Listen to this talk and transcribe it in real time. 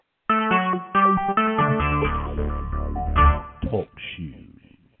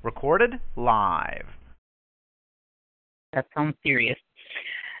recorded live. That sounds serious.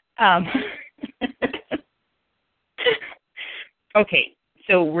 Okay,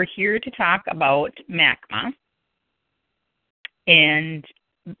 so we're here to talk about MACHMA and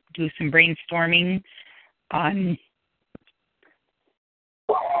do some brainstorming on,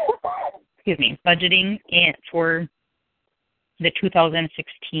 budgeting for the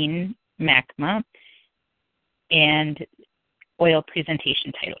 2016 MACHMA and oil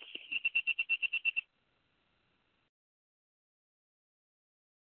presentation titles.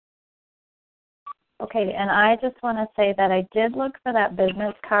 Okay, and I just want to say that I did look for that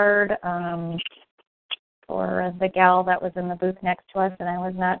business card for the gal that was in the booth next to us, and I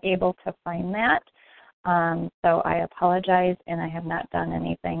was not able to find that. So I apologize, and I have not done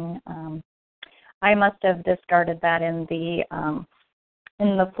anything. I must have discarded that in the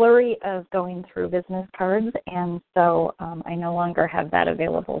flurry of going through business cards, and so I no longer have that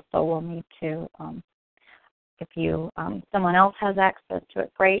available. So we'll need to, if someone else has access to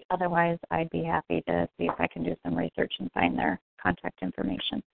it, great. Otherwise, I'd be happy to see if I can do some research and find their contact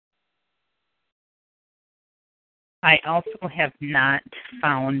information. I also have not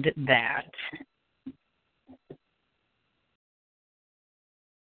found that.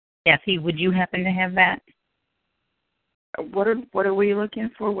 Kathy, would you happen to have that? What are we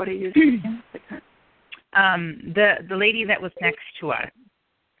looking for? What are you looking for? The lady that was next to us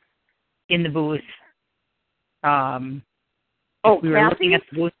in the booth. We were Kathy? looking at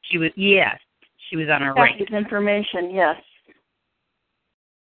the booth. She was on our right. Kathy's information, yes.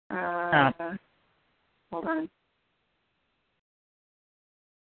 Hold on.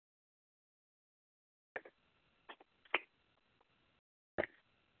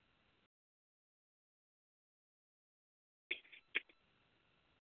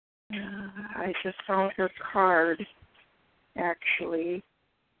 I just found her card, actually.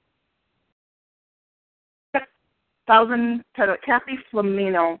 Kathy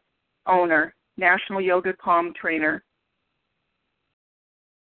Flamino, owner, National Yoga Calm Trainer.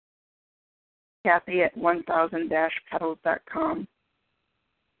 Kathy at 1000-petals.com.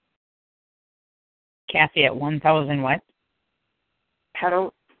 Kathy at 1000 what?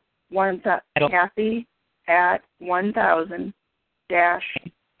 Petals. Kathy at 1000-petals,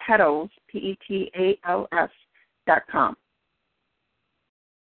 PETALS.com.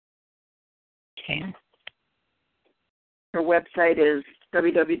 Okay. Her website is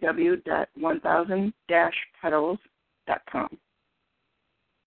www.1000-petals.com.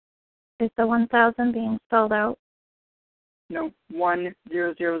 Is the 1000 being spelled out? No, 1000.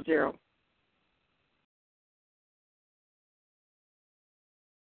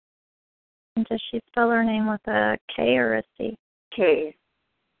 And does she spell her name with a K or a C? K.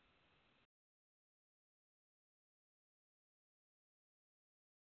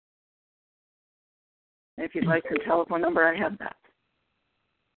 If you'd like her telephone number, I have that.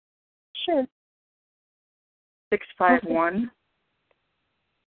 Sure. 651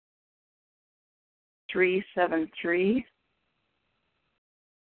 373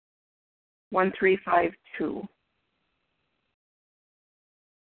 1352.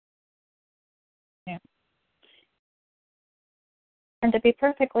 Yeah. And to be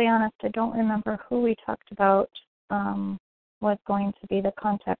perfectly honest, I don't remember who we talked about was going to be the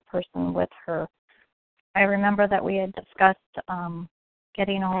contact person with her. I remember that we had discussed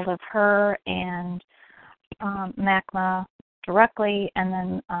getting a hold of her and MACHMA directly, and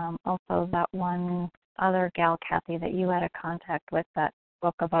then also that one other gal, Kathy, that you had a contact with, that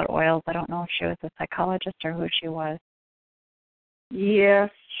book about oils. I don't know if she was a psychologist or who she was. Yes,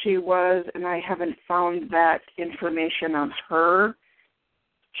 she was, and I haven't found that information on her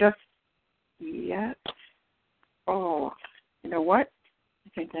just yet. Oh, you know what? I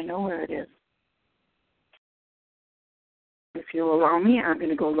think I know where it is. If you'll allow me, I'm going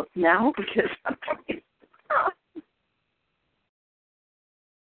to go look now because I'm coming.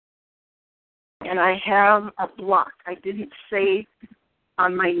 And I have a block. I didn't say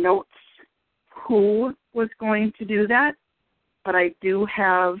on my notes who was going to do that, but I do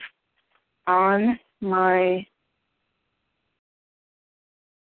have on my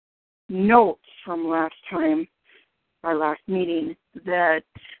notes from last time, our last meeting, that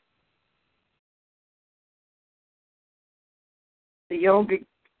the yoga,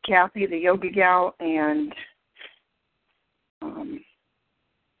 Kathy, the yoga gal, and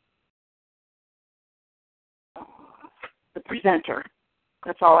the presenter.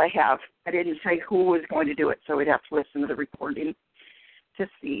 That's all I have. I didn't say who was going to do it, so we'd have to listen to the recording to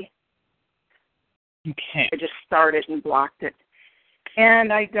see. Okay. I just started and blocked it.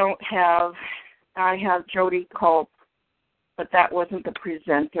 And I have Jody Culp, but that wasn't the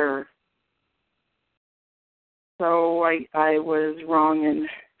presenter. So I was wrong, and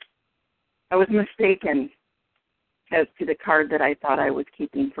I was mistaken as to the card that I thought I was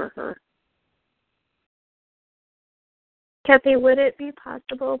keeping for her. Kathy, would it be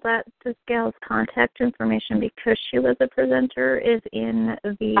possible that this gal's contact information, because she was a presenter, is in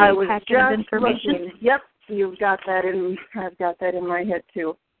the packet of information? Looking. Yep, you've got that in. I've got that in my head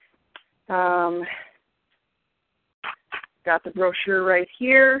too. Got the brochure right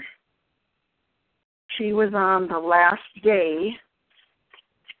here. She was on the last day,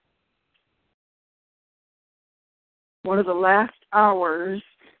 one of the last hours.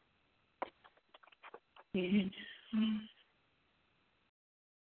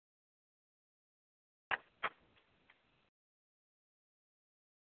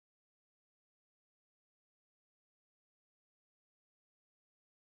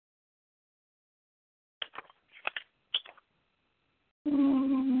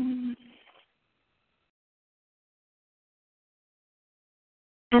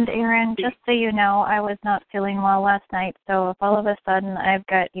 And Erin, just so you know, I was not feeling well last night, so if all of a sudden I've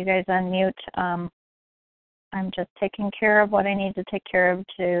got you guys on mute, I'm just taking care of what I need to take care of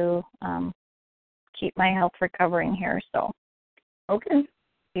to keep my health recovering here. So, okay,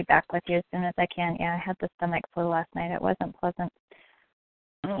 be back with you as soon as I can. Yeah, I had the stomach flu last night. It wasn't pleasant.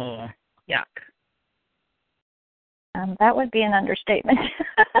 Oh, yuck. That would be an understatement.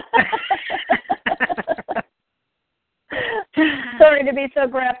 Sorry to be so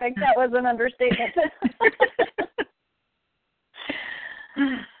graphic. That was an understatement.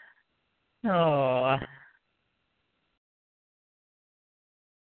 Oh.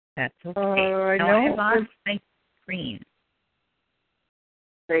 That's okay. I know. I lost my screen.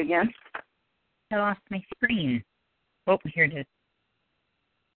 Say again? I lost my screen. Oh, here it is.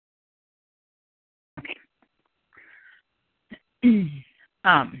 Okay.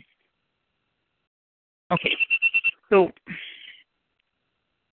 Okay. So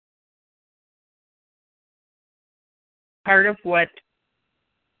part of what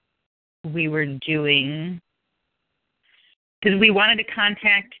we were doing, because we wanted to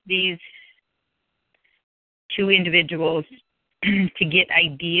contact these two individuals to get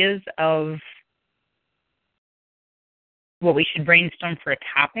ideas of what we should brainstorm for a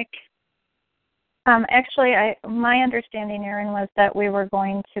topic. Actually, my understanding, Erin, was that we were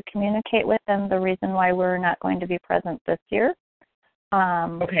going to communicate with them the reason why we're not going to be present this year.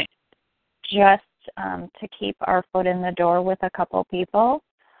 Okay. Just to keep our foot in the door with a couple people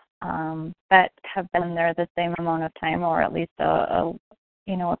that have been there the same amount of time, or at least a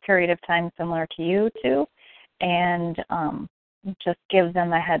period of time similar to you two, and just give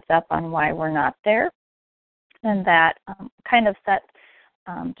them a heads up on why we're not there, and that kind of set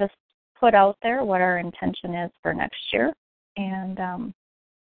just put out there what our intention is for next year. And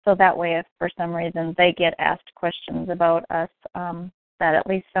so that way, if for some reason they get asked questions about us, that at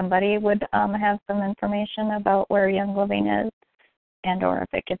least somebody would have some information about where Young Living is, and or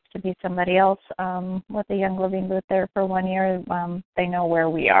if it gets to be somebody else with the Young Living booth there for 1 year, they know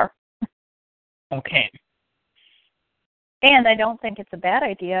where we are. Okay. And I don't think it's a bad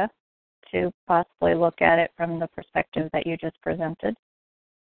idea to possibly look at it from the perspective that you just presented.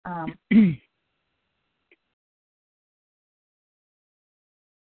 I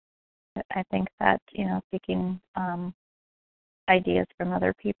think that, seeking ideas from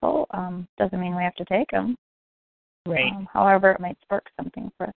other people doesn't mean we have to take them. Right. However, it might spark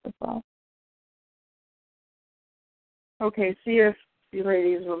something for us as well. Okay, see if you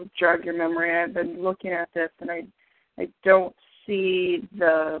ladies will jog your memory. I've been looking at this, and I don't see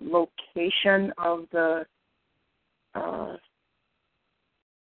the location of the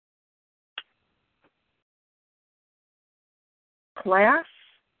class,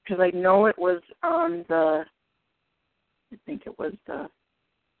 because I know it was on the, I think it was the,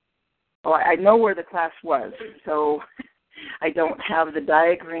 I know where the class was, so I don't have the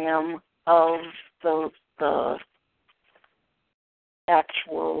diagram of the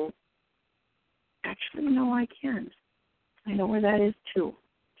actually, no, I can. I know where that is, too.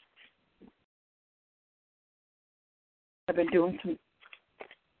 I've been doing some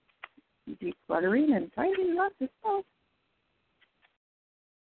decluttering and finding lots of stuff.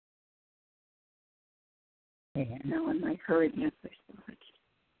 Yeah. Now in my hurriedness, I saw it.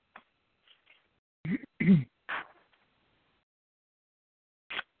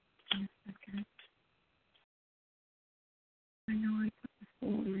 I know I put the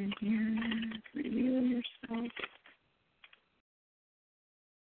folder in here. Review yourself.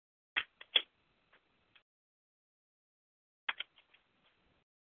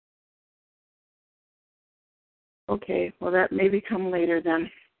 Okay, well, that may come later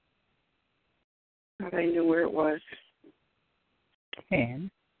then. Thought I knew where it was. And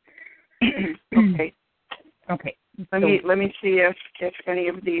Okay. Okay. Let me see if any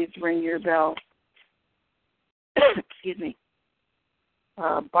of these ring your bell. Excuse me.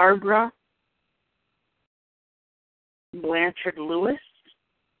 Barbara Blanchard Lewis,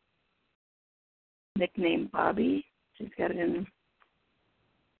 nicknamed Bobby. She's got it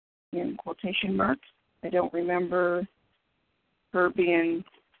in quotation marks. I don't remember her being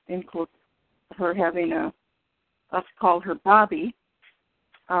in quote, her having us call her Bobby.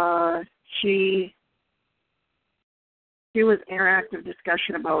 She was interactive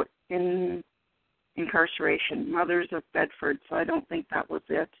discussion about incarceration, Mothers of Bedford, so I don't think that was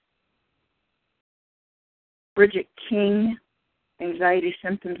it. Bridget King, anxiety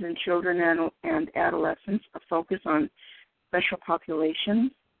symptoms in children and adolescents, a focus on special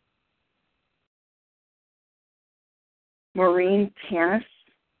populations. Maureen Tanis,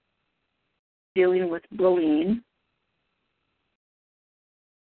 dealing with bullying.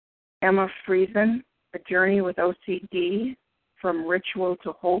 Emma Friesen, a journey with OCD, from ritual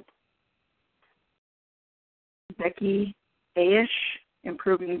to hope. Becky Aish,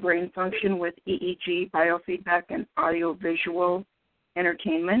 improving brain function with EEG, biofeedback, and audiovisual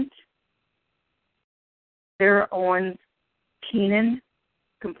entertainment. Sarah Owens Keenan,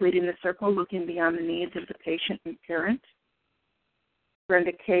 completing the circle, looking beyond the needs of the patient and parent.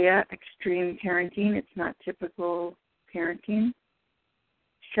 Brenda Kea, extreme parenting, it's not typical parenting.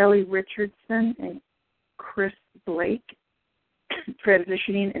 Shelley Richardson and Chris Blake,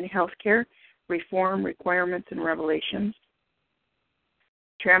 transitioning in healthcare, reform, requirements, and revelations.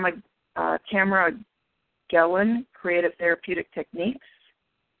 Tamara Gellin, creative therapeutic techniques.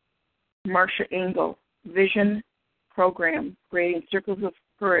 Marcia Engel, vision program, creating circles of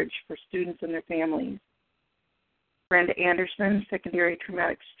courage for students and their families. Brenda Anderson, secondary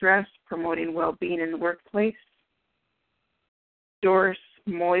traumatic stress, promoting well-being in the workplace. Doris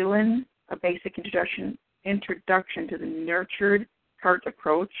Moylan, a basic introduction to the nurtured heart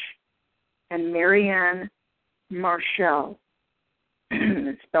approach. And Marianne Marchel,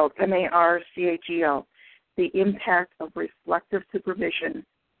 spelled Marchel, the impact of reflective supervision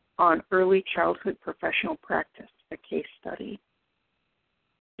on early childhood professional practice, a case study.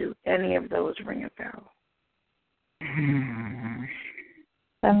 Do any of those ring a bell?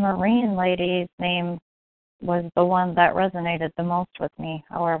 The Marine lady's name was the one that resonated the most with me.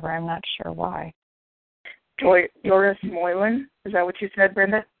 However, I'm not sure why. Doris Moylan, is that what you said,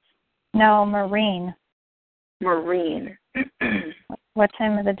 Brenda? No, Marine. Marine. What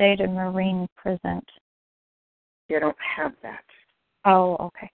time of the day did Marine present? You don't have that. Oh,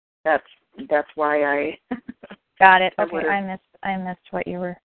 okay. That's why I got it. Okay, I missed what you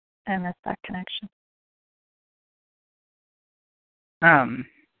were. I missed that connection.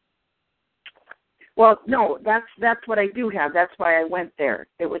 Well, no, that's what I do have. That's why I went there.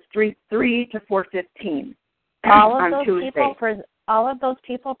 It was 3 to 4:15 on Tuesday. All of those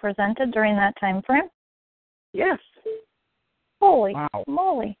people presented during that time frame? Yes. Holy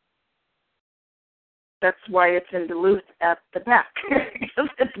moly! That's why it's in Duluth at the back, because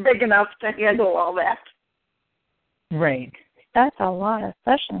it's big enough to handle all that. Right. That's a lot of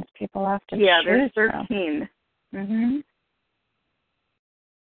sessions people have to choose from. Yeah, there's 13. Mm-hmm.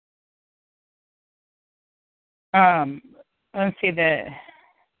 Let's see the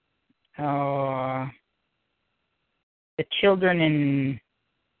children in.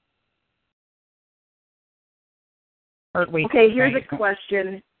 Okay, here's a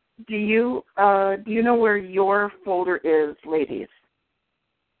question. Do you know where your folder is, ladies?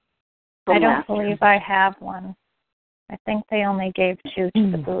 I don't believe I have one. I think they only gave 2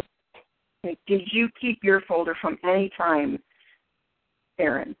 to the booth. Okay. Did you keep your folder from any time,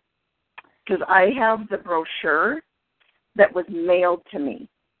 Erin? Because I have the brochure that was mailed to me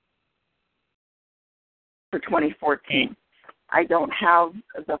for 2014. I don't have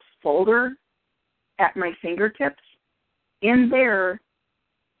the folder at my fingertips. In there,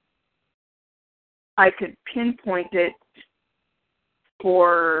 I could pinpoint it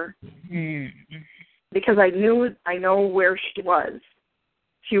because I know where she was.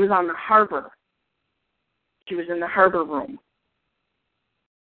 She was on the harbor. She was in the harbor room.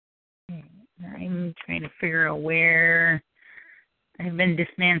 I'm trying to figure out where. I've been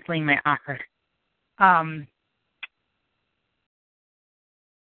dismantling my office.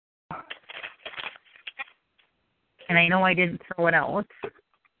 And I know I didn't throw it out.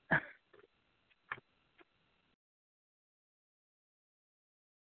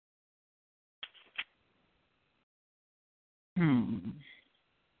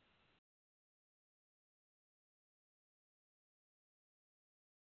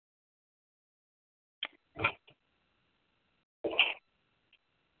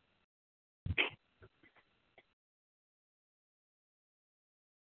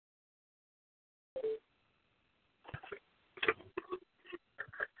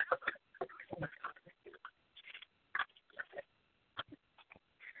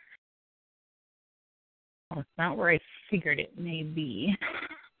 not where I figured it may be.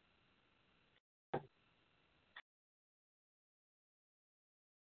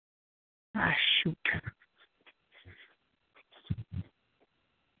 Ah, shoot.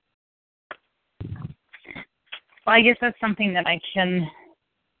 Well, I guess that's something that I can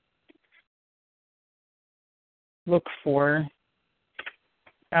look for.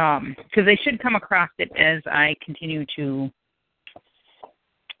 Because I should come across it as I continue to.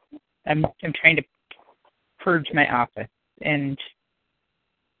 I'm trying to purge my office and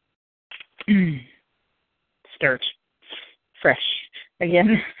start fresh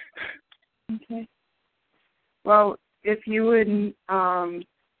again. Okay. Well, if you would,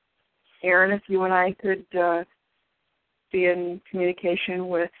 Erin, if you and I could be in communication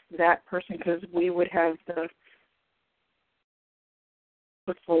with that person, because we would have the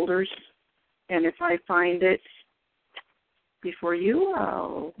folders, and if I find it before you,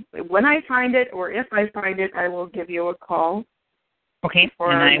 when I find it, or if I find it, I will give you a call. Okay.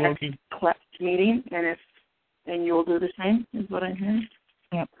 For and our I next will class meeting, and you'll do the same, is what I'm hearing?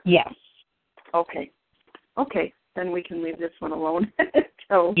 Yep. Yes. Okay. Okay. Then we can leave this one alone.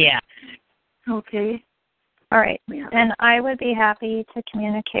 So. Yeah. Okay. All right. Yeah. And I would be happy to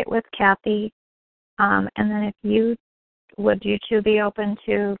communicate with Kathy. And then would you two be open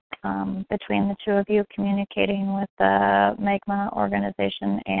to, between the two of you, communicating with the MACHMA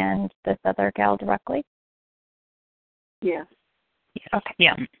organization and this other gal directly? Yes. Okay.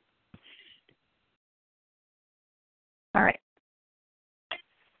 Yeah. All right.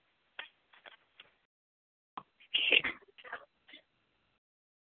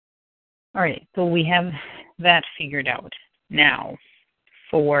 All right. So we have that figured out. Now,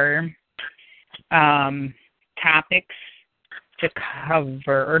 for topics to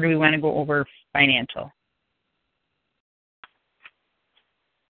cover, or do we want to go over financial?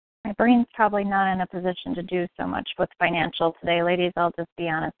 My brain's probably not in a position to do so much with financial today, ladies. I'll just be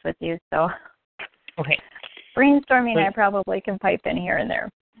honest with you. So, okay. Brainstorming, I probably can pipe in here and there.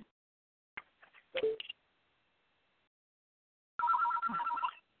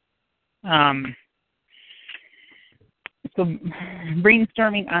 So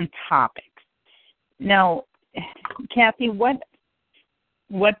brainstorming on topics. Now, Kathy, what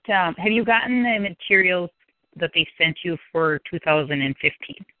have you gotten the materials that they sent you for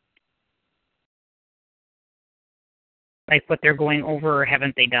 2015? Like what they're going over, or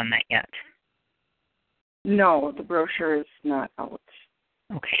haven't they done that yet? No, the brochure is not out.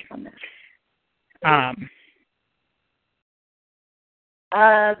 Okay. On that.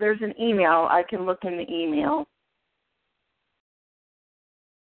 There's an email. I can look in the email.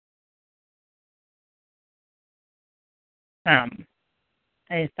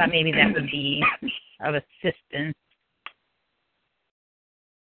 I thought maybe that would be of assistance.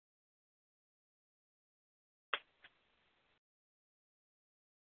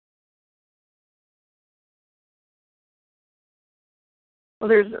 Well,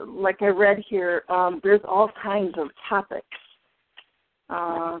 there's, like I read here, there's all kinds of topics.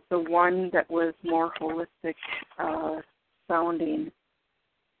 The one that was more holistic sounding,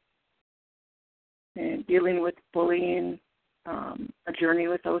 and dealing with bullying, a journey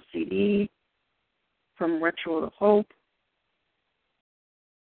with OCD, from ritual to hope.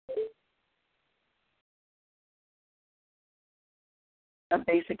 A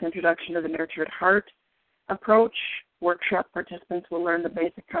basic introduction to the nurtured heart approach. Workshop participants will learn the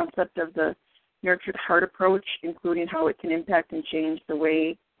basic concept of the nurtured heart approach, including how it can impact and change the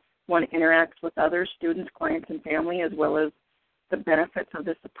way one interacts with others, students, clients, and family, as well as the benefits of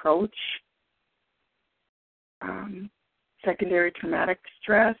this approach. Secondary traumatic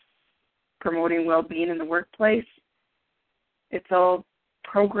stress, promoting well-being in the workplace. It's all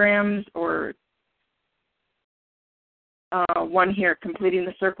programs, or one here, completing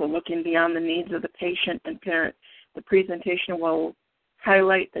the circle, looking beyond the needs of the patient and parent. The presentation will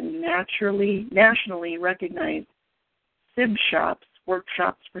highlight the nationally recognized SIB shops,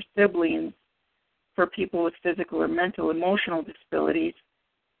 workshops for siblings, for people with physical or mental, emotional disabilities.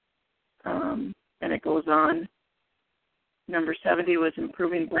 And it goes on. Number 70 was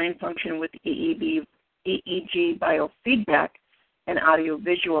improving brain function with EEG biofeedback and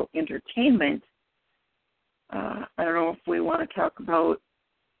audiovisual entertainment. I don't know if we want to talk about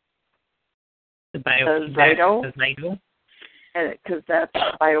the Zyto, because because that's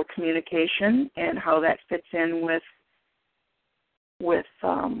biocommunication and how that fits in with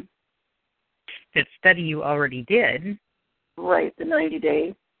that study you already did. Right, the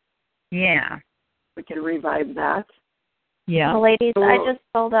 90-day. Yeah. We can revive that. Yeah. Well, ladies, I just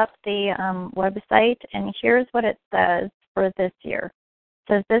pulled up the website, and here's what it says for this year.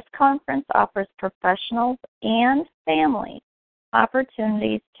 says this conference offers professionals and families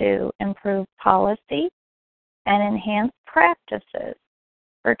opportunities to improve policy and enhance practices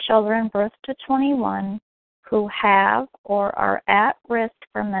for children birth to 21 who have or are at risk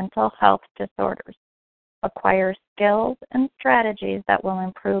for mental health disorders, acquire skills and strategies that will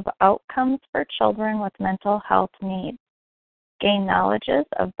improve outcomes for children with mental health needs, gain knowledges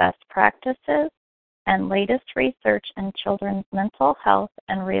of best practices and latest research in children's mental health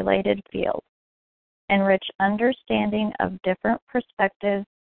and related fields, enrich understanding of different perspectives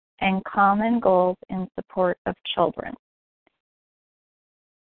and common goals in support of children.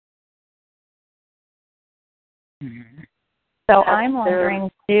 Mm-hmm. So I'm wondering,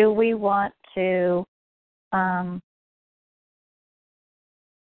 do we want to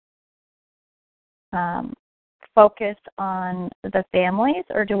focus on the families,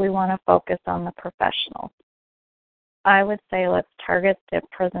 or do we want to focus on the professionals? I would say let's target the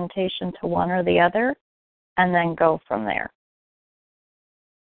presentation to one or the other and then go from there.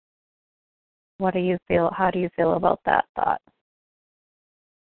 What do you feel? How do you feel about that thought?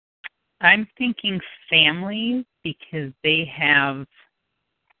 I'm thinking families because they have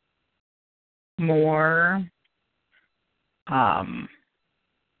more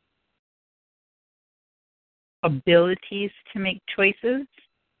abilities to make choices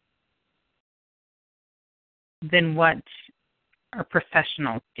than what our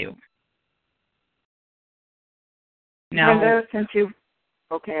professionals do. Now, Linda, since you...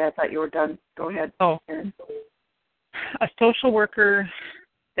 Okay, I thought you were done. Go ahead. Oh, a social worker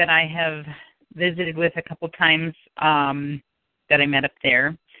that I have visited with a couple times that I met up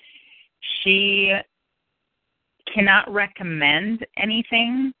there, she cannot recommend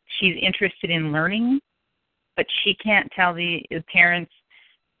anything. She's interested in learning, but she can't tell the parents,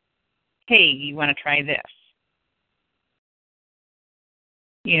 hey, you want to try this.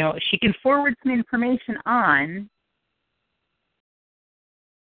 You know, she can forward some information on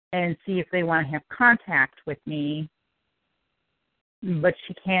and see if they want to have contact with me, but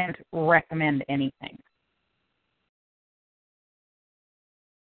she can't recommend anything.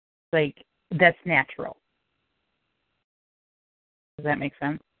 Like, that's natural. Does that make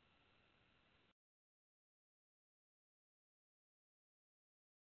sense?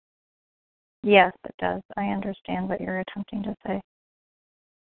 Yes, it does. I understand what you're attempting to say.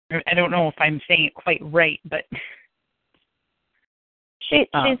 I don't know if I'm saying it quite right, but... She's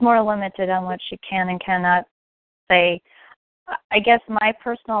more limited on what she can and cannot say. I guess my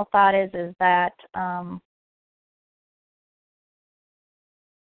personal thought is that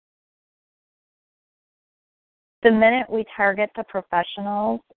the minute we target the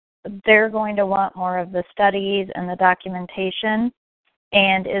professionals, they're going to want more of the studies and the documentation.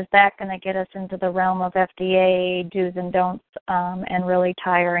 And is that going to get us into the realm of FDA do's and don'ts and really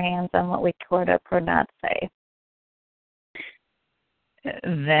tie our hands on what we could or could not say?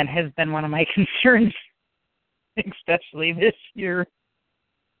 That has been one of my concerns, especially this year.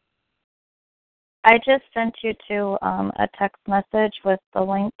 I just sent you to a text message with the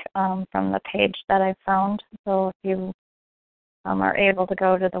link from the page that I found. So if you are able to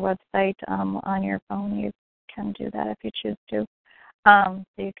go to the website on your phone, you can do that if you choose to. So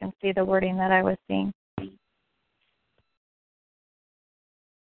you can see the wording that I was seeing.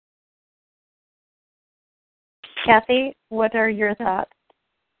 Kathy, what are your thoughts?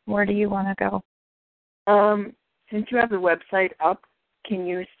 Where do you want to go? Since you have the website up, can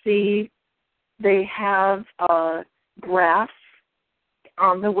you see they have a graph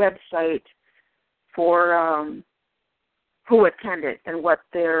on the website for who attended and what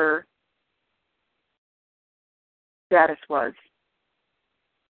their status was?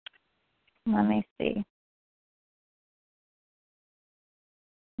 Let me see.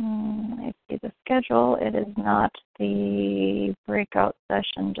 I see the schedule. It is not the breakout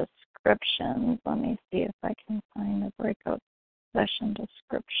session descriptions. Let me see if I can find the breakout session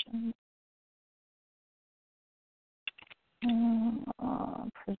descriptions.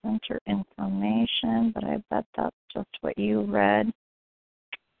 Presenter information, but I bet that's just what you read.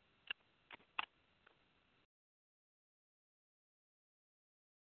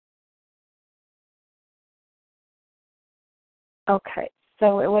 Okay,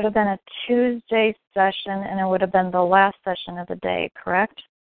 so it would have been a Tuesday session, and it would have been the last session of the day, correct?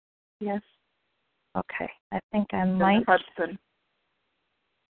 Yes. Okay, I think I might Hudson.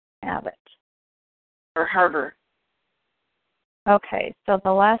 Have it. Or Harder. Okay, so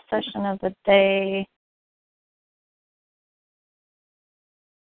the last session of the day,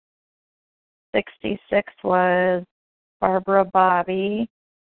 66 was Barbara Bobby,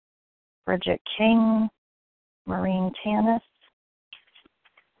 Bridget King, Maureen Tanis,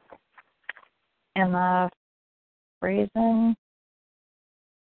 Emma Brazen,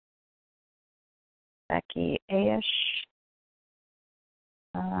 Becky Aish,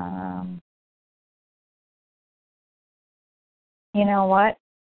 you know what?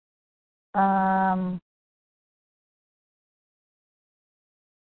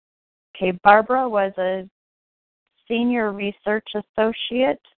 Okay, Barbara was a senior research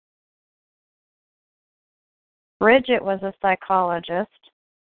associate. Bridget was a psychologist.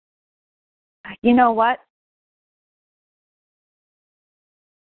 You know what?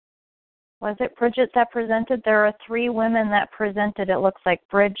 Was it Bridget that presented? There are 3 women that presented. It looks like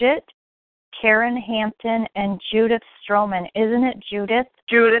Bridget, Karen Hampton, and Judith Stroman. Isn't it Judith?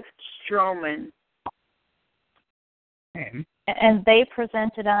 Judith Stroman. Okay. And they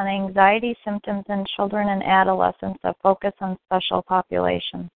presented on anxiety symptoms in children and adolescents, a focus on special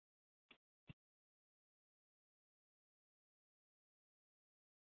populations.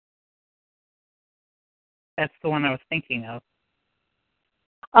 That's the one I was thinking of.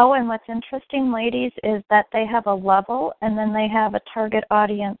 Oh, and what's interesting, ladies, is that they have a level and then they have a target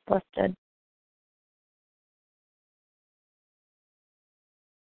audience listed.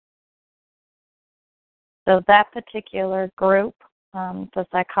 So that particular group, the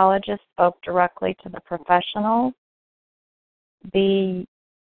psychologist spoke directly to the professionals. The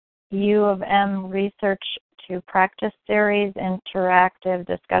U of M Research to Practice Series, interactive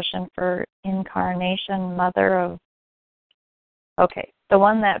discussion for incarnation, mother of... Okay, the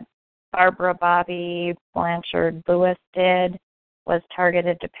one that Barbara Bobby Blanchard Lewis did was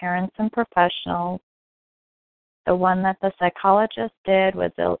targeted to parents and professionals. The one that the psychologist did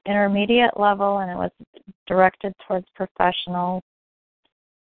was the intermediate level, and it was directed towards professionals.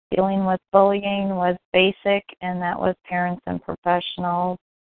 Dealing with bullying was basic, and that was parents and professionals.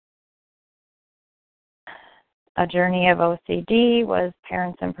 A Journey of OCD was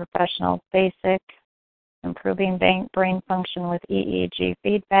parents and professionals, basic. Improving brain function with EEG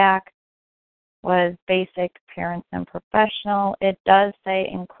feedback was basic, parents and professional. It does say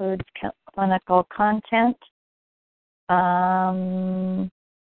includes clinical content.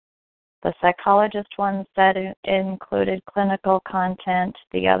 The psychologist one said it included clinical content.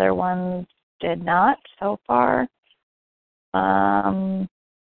 The other ones did not so far.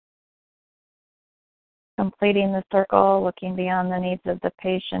 Completing the circle, looking beyond the needs of the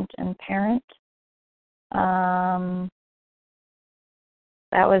patient and parent.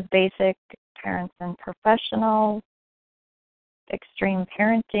 That was basic, parents and professionals. Extreme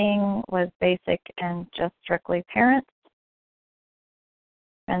parenting was basic and just strictly parents.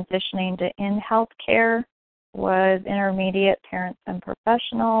 Transitioning to in-healthcare was intermediate, parents and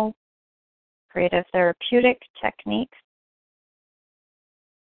professionals. Creative therapeutic techniques.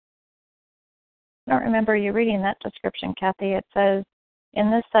 I don't remember you reading that description, Kathy. It says, in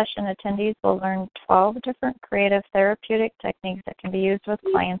this session, attendees will learn 12 different creative therapeutic techniques that can be used with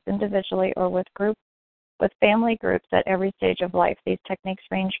clients individually or with family groups at every stage of life. These techniques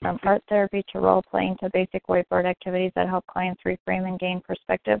range from art therapy to role-playing to basic whiteboard activities that help clients reframe and gain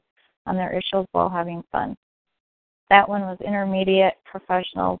perspective on their issues while having fun. That one was intermediate.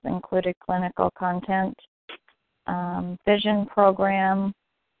 Professionals included clinical content. Vision program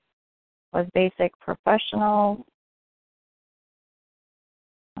was basic, professional.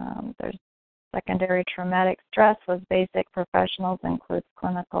 There's secondary traumatic stress was basic, professionals, includes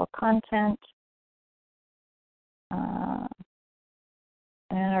clinical content. An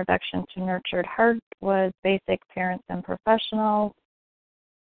introduction to nurtured heart was basic, parents and professionals.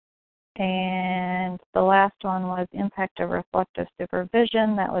 And the last one was impact of reflective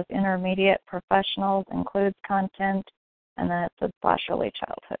supervision. That was intermediate, professionals, includes content. And then it said / early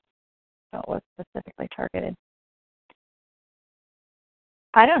childhood. So it was specifically targeted.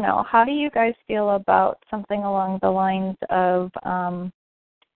 I don't know. How do you guys feel about something along the lines of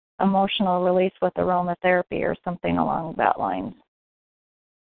emotional release with aromatherapy or something along that line?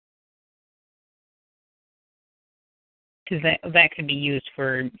 Because that could be used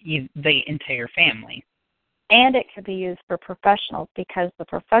for the entire family. And it could be used for professionals because the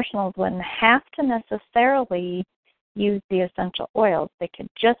professionals wouldn't have to necessarily use the essential oils. They could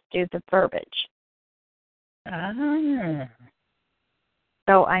just do the verbiage. Ah.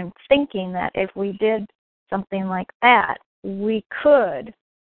 So I'm thinking that if we did something like that, we could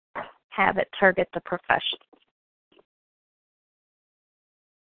have it target the professionals.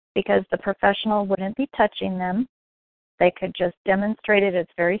 Because the professional wouldn't be touching them. They could just demonstrate it.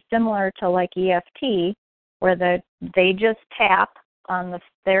 It's very similar to like EFT, where they just tap on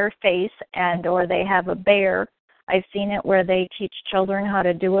their face or they have a bear. I've seen it where they teach children how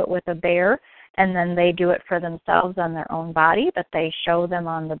to do it with a bear, and then they do it for themselves on their own body, but they show them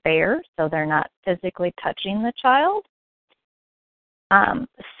on the bear so they're not physically touching the child.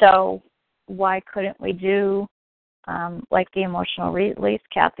 So why couldn't we do like the emotional release,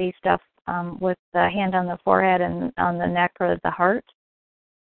 Kathy, stuff with the hand on the forehead and on the neck or the heart?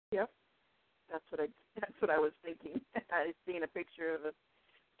 Yep, that's what I was thinking. I seen a picture of us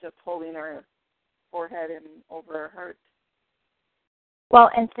just holding our forehead and over our heart. Well,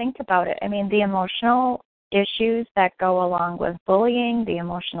 and think about it. I mean, the emotional issues that go along with bullying, the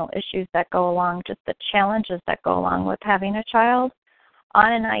emotional issues that go along, just the challenges that go along with having a child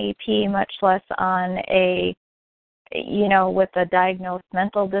on an IEP, much less on a, with a diagnosed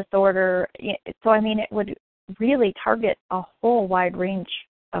mental disorder. So, I mean, it would really target a whole wide range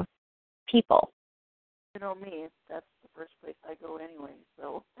of people. You know me, that's the first place I go anyway,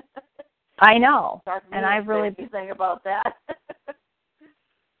 so. I know, and I've really been thinking about that.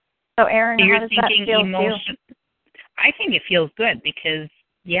 So, Erin, so how does that feel emotion? I think it feels good because,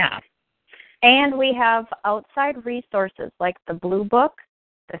 yeah. And we have outside resources like the Blue Book,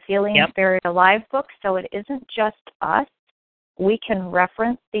 the Feeling Yep. Buried Alive book, so it isn't just us. We can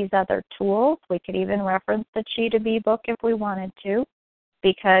reference these other tools. We could even reference the Cheetah Bee book if we wanted to,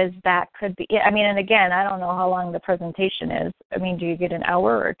 because that could be, I mean, and again, I don't know how long the presentation is. I mean, do you get an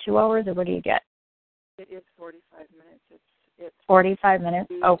hour or 2 hours, or what do you get? It is 45 minutes. It's 45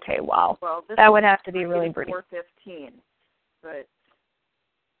 minutes? Okay, wow. Well, that would have to be really brief. 4:15, but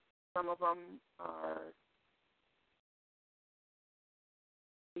some of them are,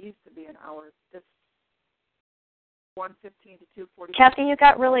 it used to be an hour. This 1:15 to 2:45. Kathy, you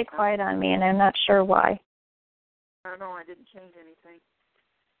got really quiet on me, and I'm not sure why. I don't know. I didn't change anything.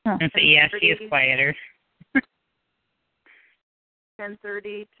 Yeah, she is quieter.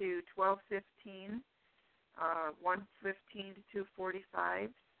 10:30 to 12:15. 1:15 to 2:45,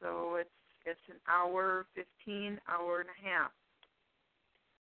 so it's an hour 15, hour and a half.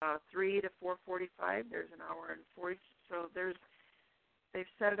 3 to 4:45, there's an hour and 40. So they've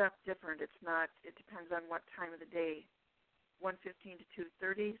set it up different. It depends on what time of the day. 1:15 to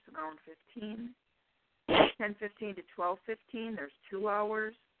 2:30, it's an hour and 15. 10:15 to 12:15, there's 2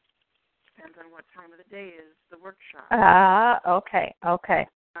 hours. Depends on what time of the day is the workshop. Okay.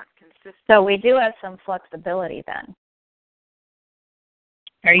 Not consistent. So we do have some flexibility then.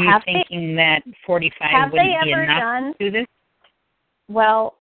 Are you thinking that 45 wouldn't be enough to do this?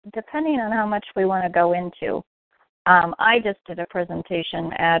 Well, depending on how much we want to go into. I just did a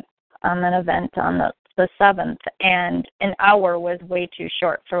presentation at an event on the 7th, and an hour was way too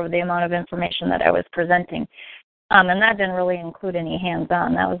short for the amount of information that I was presenting. And that didn't really include any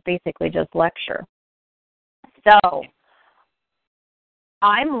hands-on. That was basically just lecture. So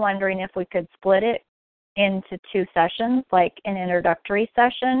I'm wondering if we could split it into 2 sessions, like an introductory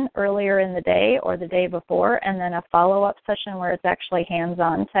session earlier in the day or the day before, and then a follow-up session where it's actually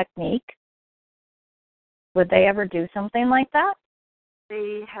hands-on technique. Would they ever do something like that?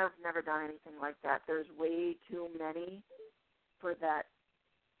 They have never done anything like that. There's way too many for that.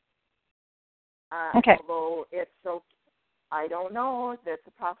 Okay. Although it's so, I don't know. That's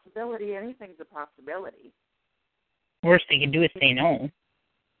a possibility. Anything's a possibility. Worst they can do is say no.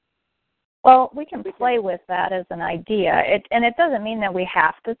 Well, we can play with that as an idea. And it doesn't mean that we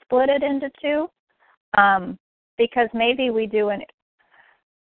have to split it into 2, because maybe we do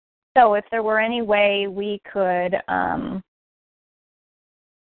so if there were any way we could,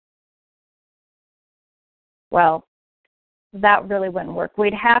 well, that really wouldn't work.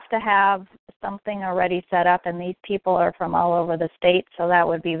 We'd have to have something already set up, and these people are from all over the state, so that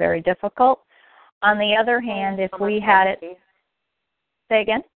would be very difficult. On the other hand, if we had it... Say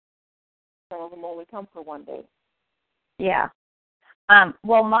again? Some of them only come for 1 day. Yeah.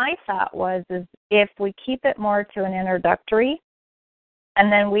 Well, my thought is if we keep it more to an introductory,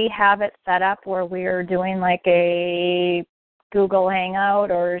 and then we have it set up where we're doing like a Google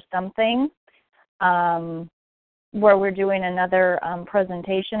Hangout or something, where we're doing another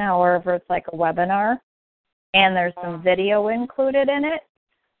presentation, however, it's like a webinar, and there's some video included in it.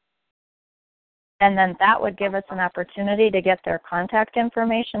 And then that would give us an opportunity to get their contact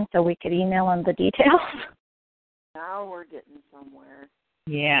information so we could email them the details. Now we're getting somewhere.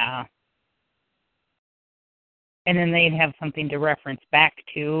 Yeah. And then they'd have something to reference back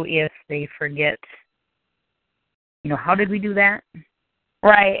to if they forget, how did we do that?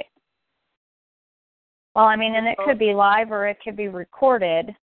 Right. Well, I mean, and it could be live or it could be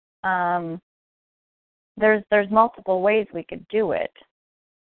recorded. There's multiple ways we could do it.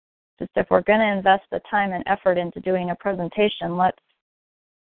 Just if we're going to invest the time and effort into doing a presentation, let's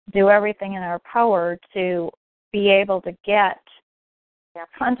do everything in our power to be able to get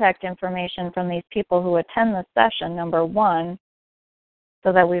contact information from these people who attend the session, number one,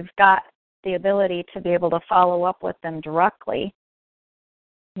 so that we've got the ability to be able to follow up with them directly.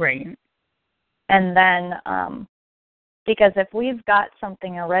 Right. And then, because if we've got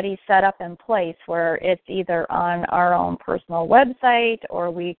something already set up in place where it's either on our own personal website or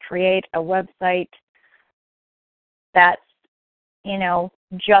we create a website that's,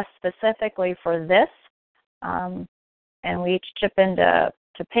 just specifically for this, and we each chip into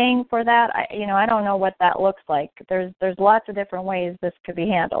paying for that, I don't know what that looks like. There's lots of different ways this could be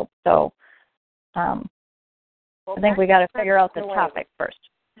handled. So I think we got to figure out the topic first.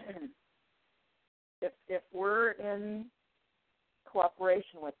 If we're in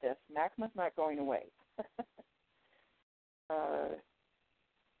cooperation with this, MACHMA's not going away.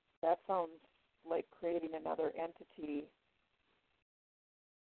 That sounds like creating another entity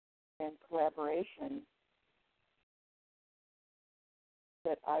and collaboration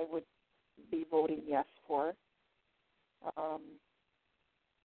that I would be voting yes for.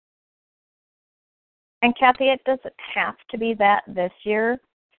 And Kathy, it doesn't have to be that this year.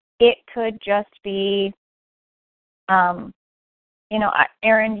 It could just be, Erin,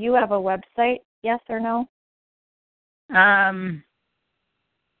 you have a website, yes or no?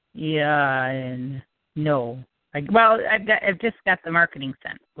 Yeah and no. I've just got the Marketing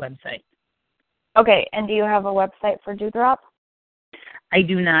Sense website. Okay, and do you have a website for Dewdrop? I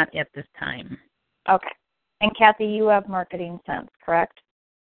do not at this time. Okay. And Kathy, you have Marketing Sense, correct?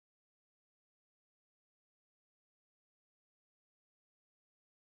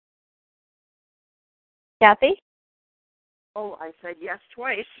 Kathy? Oh, I said yes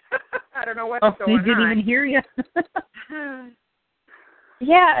twice. I don't know what's going on. I didn't even hear you.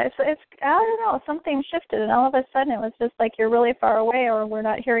 Yeah, it's I don't know, something shifted, and all of a sudden it was just like you're really far away or we're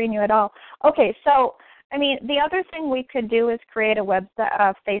not hearing you at all. Okay, so, the other thing we could do is create a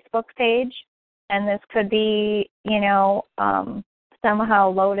Facebook page, and this could be, somehow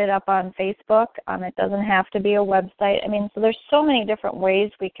loaded up on Facebook. It doesn't have to be a website. So there's so many different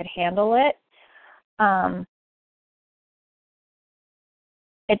ways we could handle it.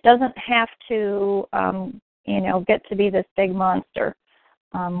 It doesn't have to, get to be this big monster.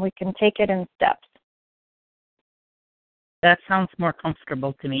 We can take it in steps. That sounds more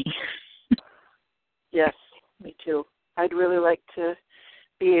comfortable to me. Yes, me too. I'd really like to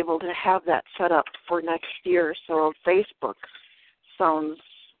be able to have that set up for next year. So Facebook sounds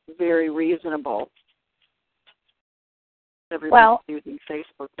very reasonable. Everybody's using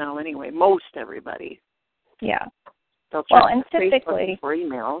Facebook now anyway. Most everybody. Yeah. They'll check and typically Facebook for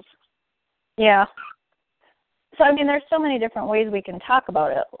emails. Yeah. So, there's so many different ways we can talk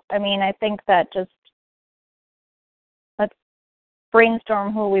about it. I think that just let's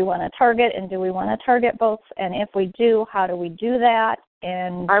brainstorm who we want to target, and do we want to target both? And if we do, how do we do that?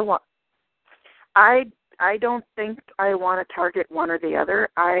 And I don't think I want to target one or the other.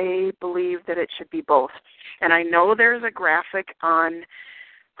 I believe that it should be both. And I know there's a graphic on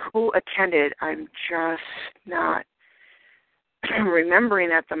who attended. I'm just not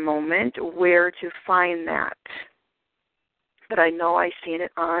remembering at the moment where to find that. But I know I've seen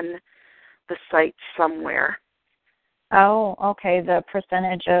it on the site somewhere. Oh, okay. The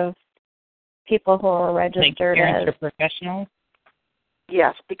percentage of people who are registered as professionals?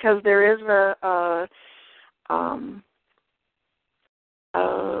 Yes, because there is a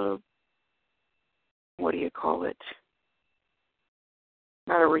what do you call it?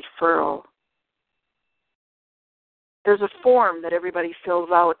 Not a referral. There's a form that everybody fills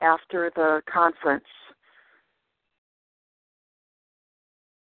out after the conference.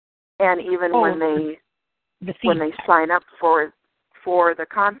 And even when they sign up for the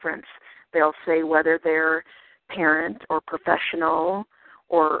conference, they'll say whether they're parent or professional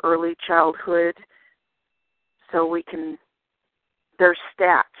or early childhood. So there's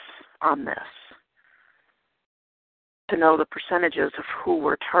stats on this to know the percentages of who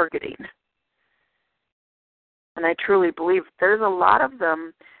we're targeting. And I truly believe there's a lot of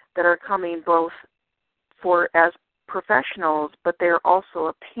them that are coming both as professionals, but they're also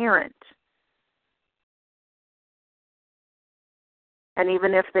a parent. And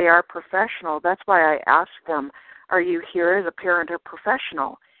even if they are professional, that's why I ask them, are you here as a parent or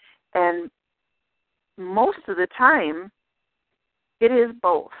professional? And most of the time, it is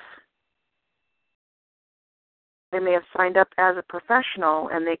both. They may have signed up as a professional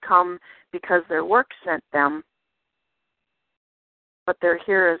and they come because their work sent them, but they're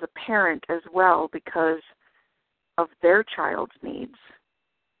here as a parent as well because of their child's needs.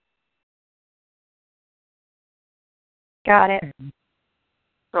 Got it.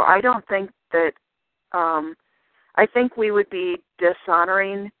 So I don't think that I think we would be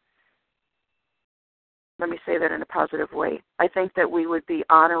dishonoring, let me say that in a positive way. I think that we would be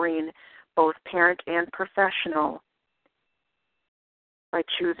honoring both parent and professional by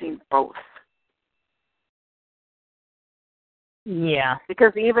choosing both. Yeah.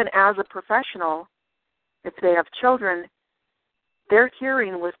 Because even as a professional, if they have children, they're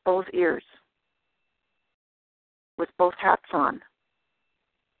hearing with both ears, with both hats on.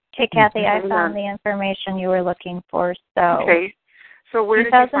 Okay, Kathy, I found the information you were looking for. So, okay. So where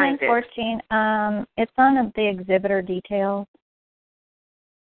did you find it? 2014, it's on the exhibitor details.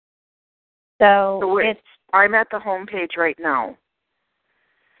 So it's... I'm at the home page right now.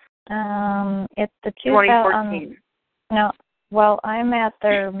 It's the 2014. No, well, I'm at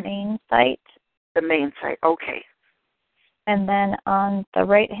their main site. The main site, okay. And then on the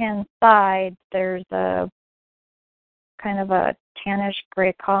right-hand side, there's a kind of a tannish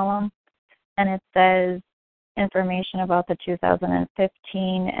gray column, and it says information about the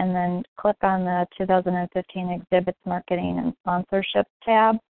 2015, and then click on the 2015 Exhibits, Marketing, and Sponsorship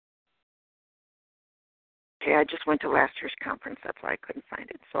tab. Okay, I just went to last year's conference. That's why I couldn't find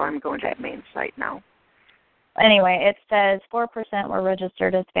it. So I'm going to the main site now. Anyway, it says 4% were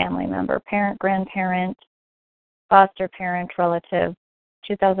registered as family member, parent, grandparent, foster parent, relative.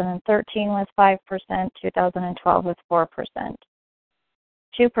 2013 was 5%, 2012 was 4%.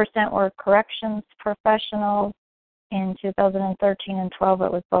 2% were corrections professionals. In 2013 and 12,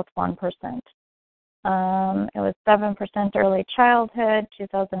 it was both 1%. It was 7% early childhood.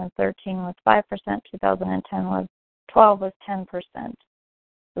 2013 was 5%. 2010 was 12 was 10%. So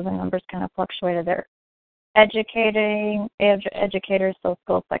the numbers kind of fluctuated there. Educators, so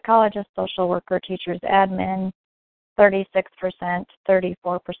school psychologists, social worker, teachers, admin, 36%,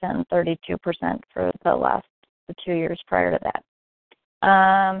 34%, and 32% for the 2 years prior to that.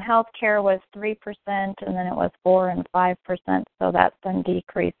 Healthcare was 3%, and then it was 4% and 5%, so that's been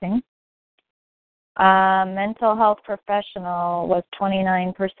decreasing. Mental health professional was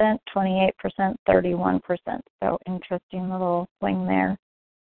 29%, 28%, 31%, so interesting little swing there.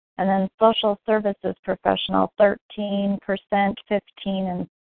 And then social services professional, 13%, 15%, and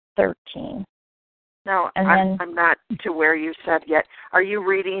 13%. No, and I'm not to where you said yet. Are you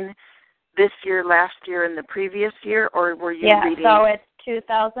reading this year, last year, and the previous year, or were you reading? Yeah, so it's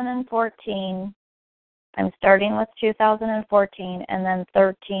 2014. I'm starting with 2014, and then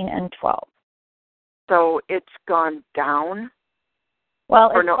 13 and 12. So it's gone down?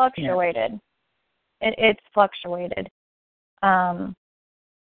 Well, it's fluctuated. It's fluctuated.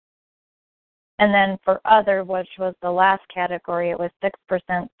 And then for other, which was the last category, it was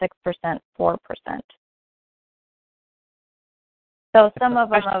 6%, 6%, 4%. So some of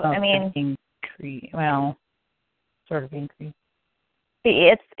them, I mean, sort of increase.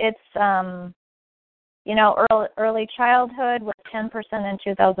 It's early childhood was 10% in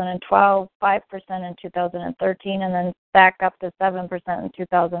 2012, 5% in 2013, and then back up to 7% in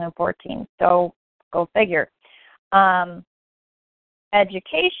 2014. So go figure.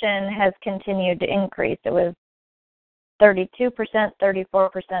 Education has continued to increase. It was 32%,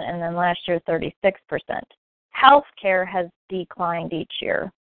 34%, and then last year 36%. Healthcare has declined each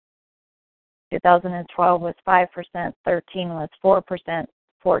year. 2012 was 5%, 13 was 4%,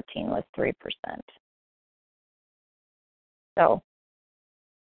 14 was 3%. So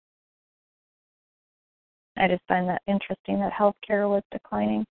I just find that interesting that healthcare was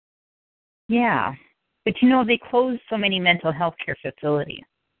declining. Yeah. But they closed so many mental health care facilities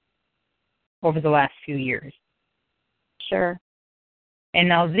over the last few years. Sure. And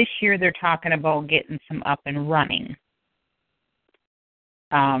now this year they're talking about getting some up and running.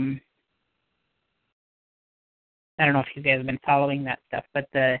 I don't know if you guys have been following that stuff, but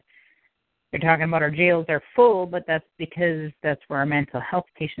they're talking about our jails are full, but that's because that's where our mental health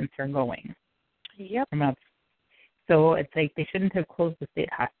patients are going. Yep. So it's like they shouldn't have closed the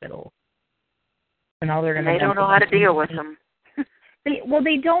state hospitals. And now they don't know how to deal with them. They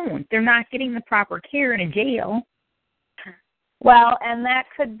don't. They're not getting the proper care in a jail. Well, and that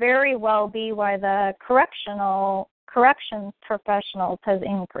could very well be why the corrections professionals has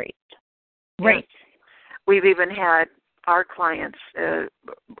increased. Right. We've even had our clients, one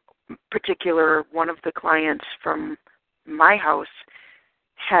of the clients from my house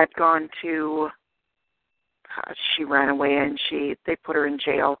had gone to, she ran away and they put her in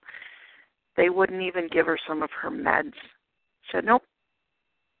jail. They wouldn't even give her some of her meds. Said, nope.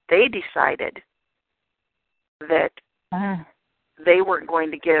 They decided that they weren't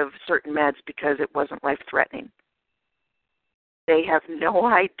going to give certain meds because it wasn't life-threatening. They have no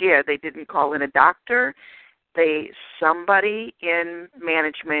idea. They didn't call in a doctor. Somebody in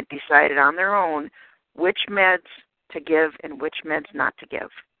management decided on their own which meds to give and which meds not to give.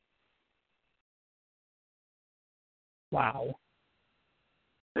 Wow.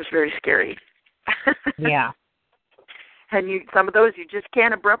 It was very scary. Yeah. And some of those you just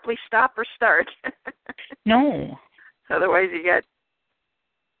can't abruptly stop or start. No. Otherwise you get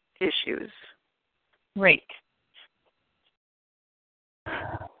issues. Right.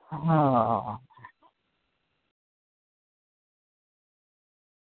 Oh.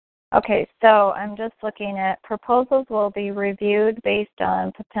 Okay, so I'm just looking at proposals will be reviewed based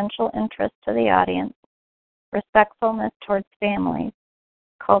on potential interest to the audience, respectfulness towards families,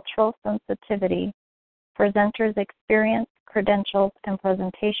 cultural sensitivity, presenters' experience, credentials, and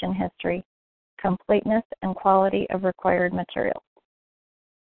presentation history, completeness and quality of required materials.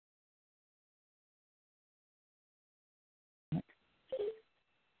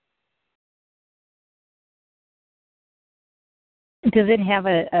 Does it have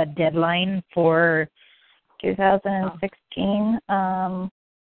a deadline for 2016?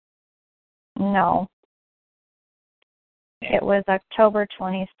 No. It was October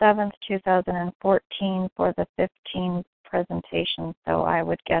 27th, 2014 for the 15 presentation, so I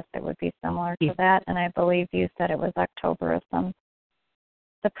would guess it would be similar to that, and I believe you said it was October of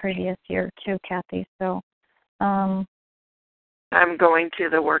the previous year too, Kathy. So I'm going to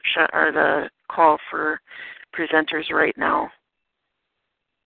the workshop or the call for presenters right now.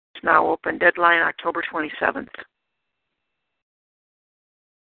 It's now open. Deadline October 27th.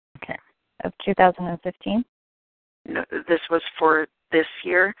 Okay. Of 2015? No, this was for this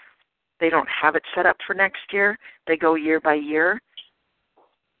year. They don't have it set up for next year. They go year by year.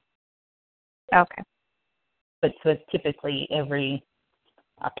 Okay. But so it's typically every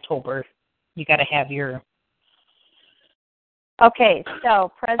October you got to have your Okay,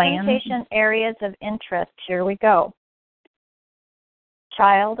 so presentation areas of interest. Here we go.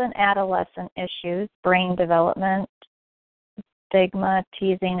 Child and adolescent issues, brain development, stigma,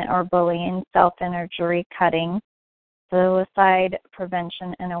 teasing or bullying, self-injury, cutting, suicide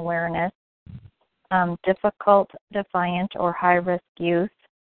prevention and awareness, difficult, defiant, or high-risk youth,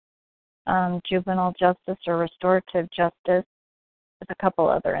 juvenile justice or restorative justice. There's a couple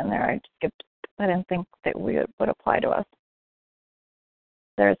other in there I skipped. I didn't think that would apply to us.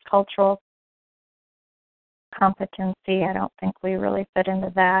 There's cultural competency. I don't think we really fit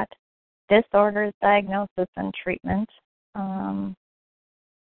into that. Disorders, diagnosis, and treatment. Not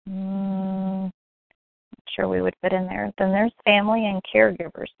sure we would fit in there. Then there's family and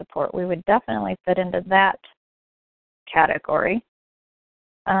caregiver support. We would definitely fit into that category.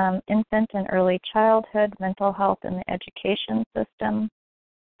 Infant and early childhood, mental health in the education system,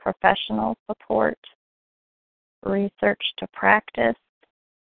 professional support, research to practice,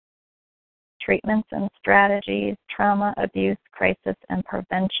 treatments and strategies, trauma, abuse, crisis, and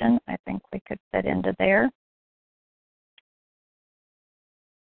prevention. I think we could fit into there.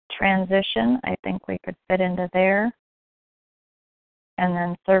 Transition, I think we could fit into there. And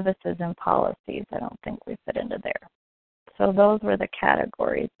then services and policies, I don't think we fit into there. So those were the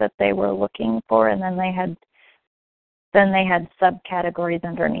categories that they were looking for, and then they had subcategories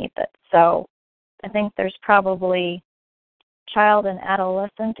underneath it. So I think there's probably child and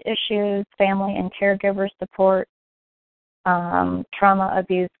adolescent issues, family and caregiver support, trauma,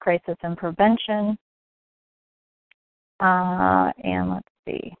 abuse, crisis, and prevention. And let's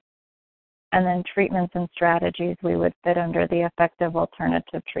see. And then treatments and strategies, we would fit under the effective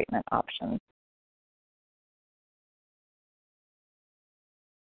alternative treatment options.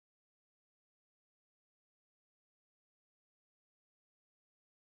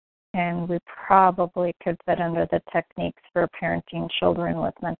 And we probably could fit under the techniques for parenting children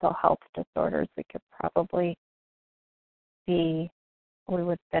with mental health disorders. We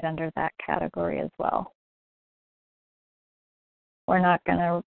would fit under that category as well. We're not going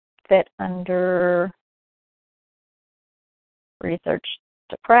to fit under research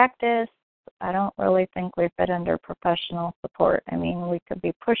to practice. I don't really think we fit under professional support. I mean, we could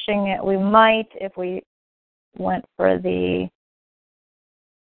be pushing it. We might if we went for the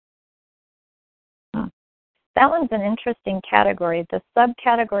That one's an interesting category. The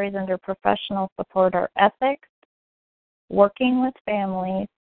subcategories under professional support are ethics, working with families,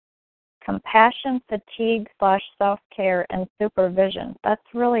 compassion, fatigue / self-care, and supervision. That's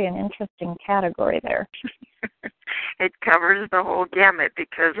really an interesting category there. It covers the whole gamut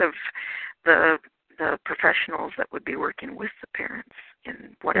because of the professionals that would be working with the parents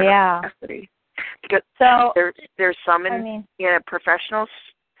in whatever capacity. Because so there's some in professionals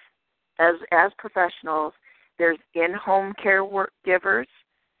as professionals. There's in-home care givers,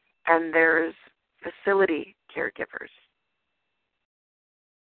 and there's facility caregivers.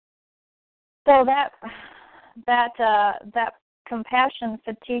 So that compassion,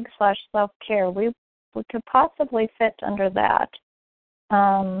 fatigue / self-care, we could possibly fit under that.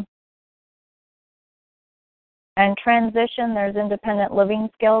 And transition, there's independent living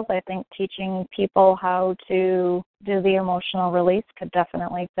skills. I think teaching people how to do the emotional release could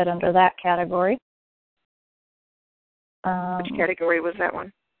definitely fit under that category. Which category was that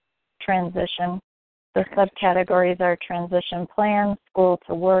one? Transition. The subcategories are transition plan, school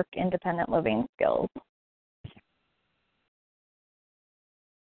to work, independent living skills.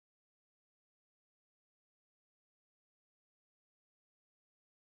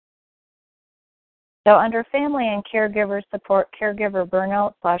 So under family and caregiver support, caregiver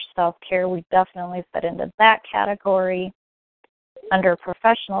burnout / self-care, we definitely fit into that category. Under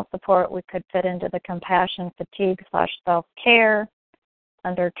professional support, we could fit into the compassion, fatigue / self-care.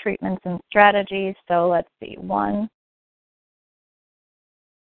 Under treatments and strategies, so let's see, 1,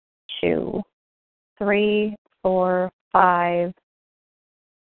 2, 3, 4, 5,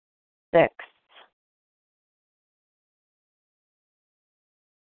 6.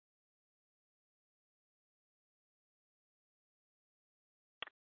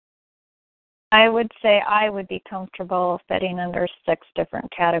 I would say I would be comfortable fitting under 6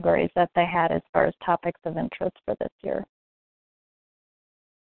 different categories that they had as far as topics of interest for this year.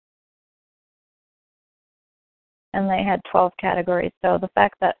 And they had 12 categories, so the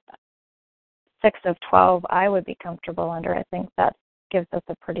fact that 6 of 12 I would be comfortable under, I think that gives us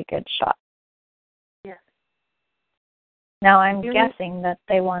a pretty good shot. Yeah. Now I'm guessing that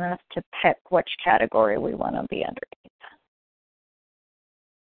they want us to pick which category we want to be underneath.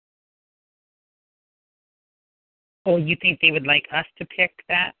 Oh, you think they would like us to pick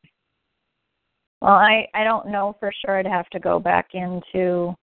that? Well, I don't know for sure. I'd have to go back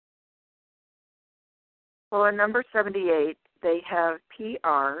into... Well, in number 78, they have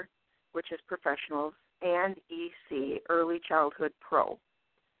PR, which is professionals, and EC, Early Childhood Pro.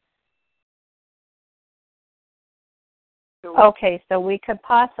 Okay, so we could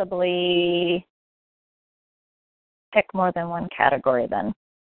possibly pick more than one category then.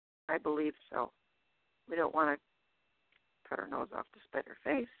 I believe so. We don't want to cut our nose off to spite our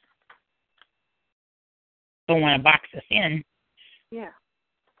face. Don't want to box us in. Yeah.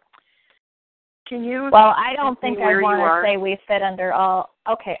 Can you... Well, I don't think I want to say we fit under all...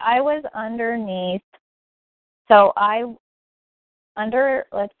 Okay, I was underneath... So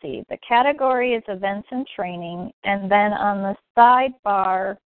let's see, the category is events and training, and then on the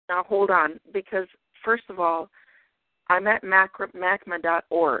sidebar... Now, hold on, because, first of all, I'm at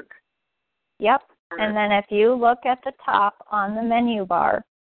MACHMA.org. Yep, and then if you look at the top on the menu bar,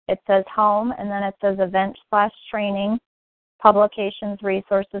 it says home, and then it says event / training, publications,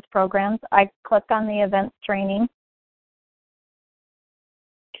 resources, programs. I click on the events training.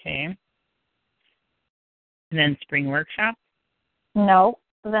 Okay. And then spring workshop? No.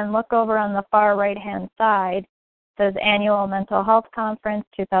 Then look over on the far right-hand side. It says annual mental health conference,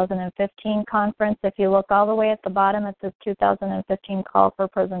 2015 conference. If you look all the way at the bottom, it says 2015 call for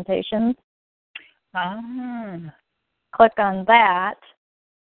presentations. Click on that.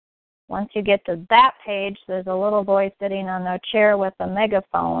 Once you get to that page, there's a little boy sitting on a chair with a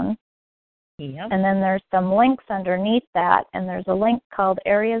megaphone. Yep. And then there's some links underneath that, and there's a link called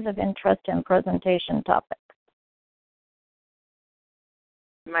Areas of Interest in Presentation Topics.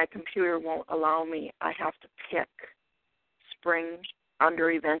 My computer won't allow me. I have to pick spring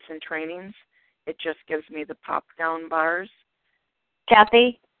under events and trainings. It just gives me the pop-down bars.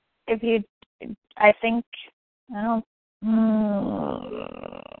 Kathy,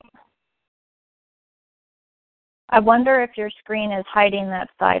 I wonder if your screen is hiding that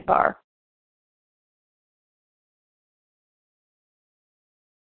sidebar.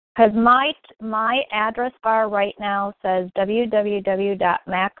 Because my address bar right now says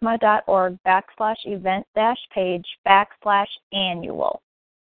www.machma.org/event-page/annual.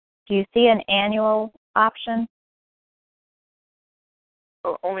 Do you see an annual option?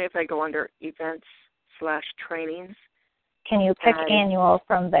 Oh, only if I go under events/trainings. Can you pick annual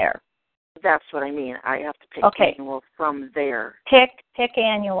from there? That's what I mean. I have to pick annual from there. Pick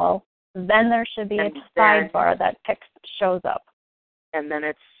annual. Then there should be a sidebar that shows up. And then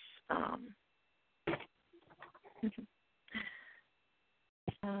it's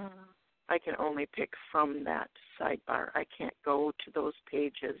I can only pick from that sidebar. I can't go to those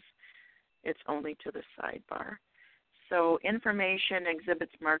pages. It's only to the sidebar. So information,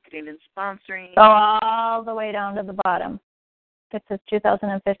 exhibits, marketing, and sponsoring. Go all the way down to the bottom. It says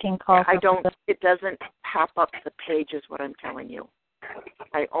 2015 call. It doesn't pop up the page is what I'm telling you.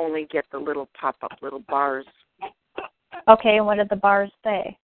 I only get the little pop-up little bars. Okay, and what did the bars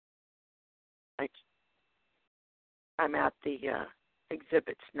say? I'm at the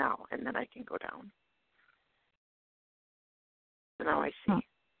exhibits now, and then I can go down. So now I see.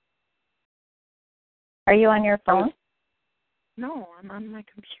 Are you on your phone? No, I'm on my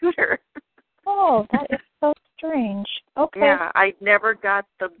computer. Oh, that is so strange. Okay. Yeah, I never got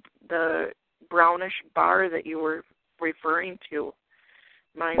the brownish bar that you were referring to.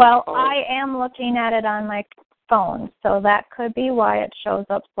 I am looking at it on my phone, so that could be why it shows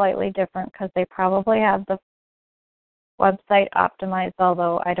up slightly different, because they probably have the website optimized,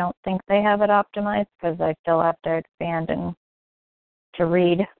 although I don't think they have it optimized because I still have to expand and to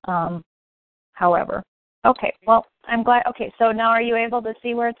read. However. Okay, well, I'm glad. Okay, so now are you able to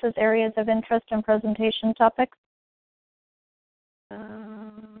see where it says areas of interest and presentation topics? How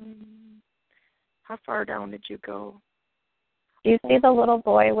far down did you go? Do you see the little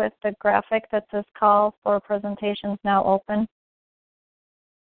boy with the graphic that says call for presentations now open?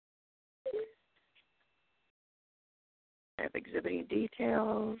 I have exhibiting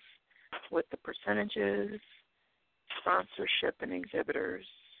details with the percentages, sponsorship, and exhibitors.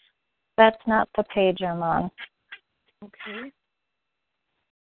 That's not the page I'm on. Okay.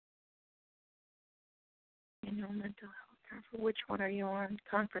 Annual mental health conference. Which one are you on?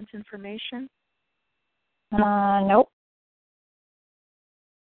 Conference information? Nope.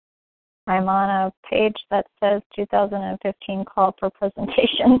 I'm on a page that says 2015 call for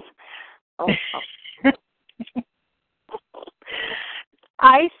presentations. Oh.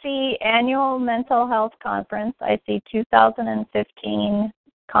 I see annual mental health conference. I see 2015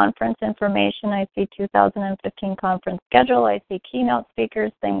 conference information. I see 2015 conference schedule. I see keynote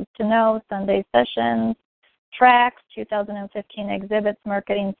speakers, things to know, Sunday sessions, tracks, 2015 exhibits,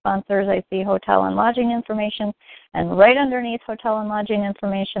 marketing sponsors. I see hotel and lodging information. And right underneath hotel and lodging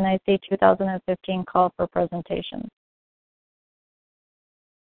information, I see 2015 call for presentations.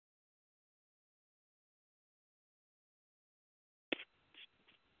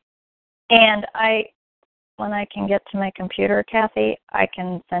 And when I can get to my computer, Kathy, I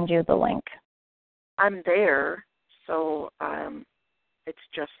can send you the link. I'm there, so it's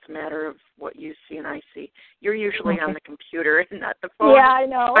just a matter of what you see and I see. You're usually on the computer and not the phone. Yeah, I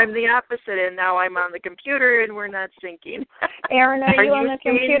know. I'm the opposite, and now I'm on the computer and we're not syncing. Erin, are you on the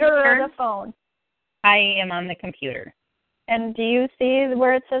computer or the phone? I am on the computer. And do you see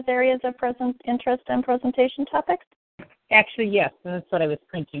where it says areas of interest and presentation topics? Actually, yes, that's what I was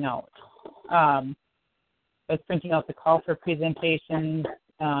printing out. I was printing out the call for presentations,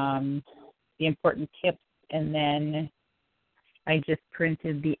 the important tips, and then I just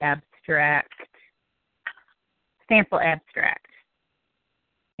printed the sample abstract,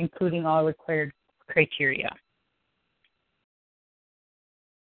 including all required criteria.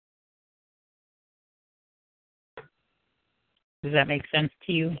 Does that make sense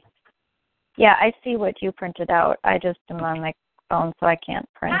to you? Yeah, I see what you printed out. I just am on my phone, so I can't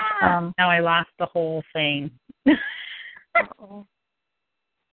print. Now I lost the whole thing. Uh-oh.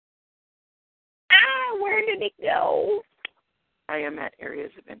 Where did it go? I am at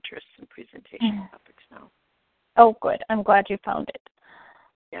areas of interest and presentation topics now. Oh, good. I'm glad you found it.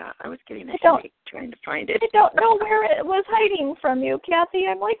 Yeah, I was getting a headache trying to find it. I don't know where it was hiding from you, Kathy.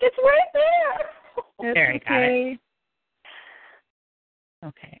 I'm like, it's right there. There, I got it.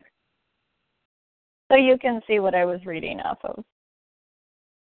 Okay. So you can see what I was reading off of.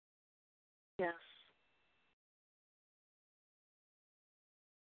 Yes.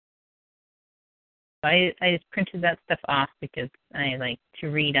 I just printed that stuff off because I like to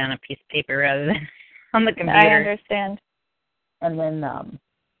read on a piece of paper rather than on the computer. I understand. And then I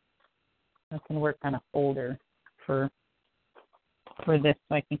can work on a folder for this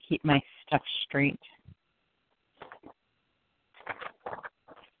so I can keep my stuff straight.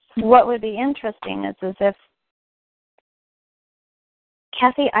 What would be interesting is if,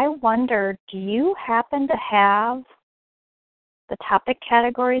 Kathy, I wonder, do you happen to have the topic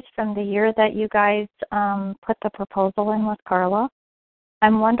categories from the year that you guys put the proposal in with Carla?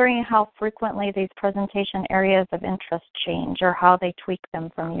 I'm wondering how frequently these presentation areas of interest change or how they tweak them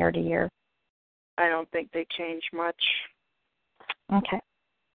from year to year. I don't think they change much. Okay.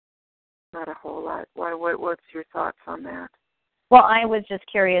 Not a whole lot. What's your thoughts on that? Well, I was just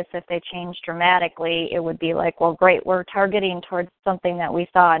curious if they changed dramatically. It would be like, well, great, we're targeting towards something that we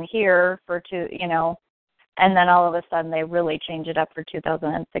saw in here and then all of a sudden they really change it up for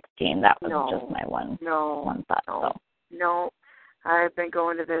 2016. That was just my one thought. No, I've been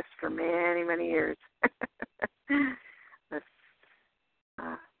going to this for many, many years.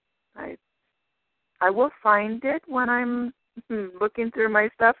 I will find it when I'm looking through my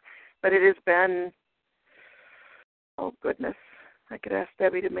stuff, but it has been, oh goodness, I could ask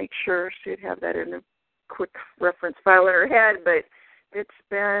Debbie to make sure she'd have that in a quick reference file in her head, but it's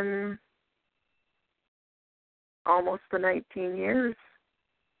been almost the 19 years.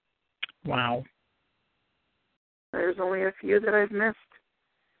 Wow. There's only a few that I've missed.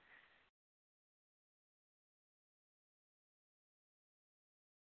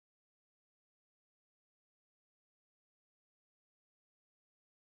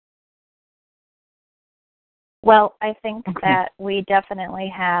 Well, I think that we definitely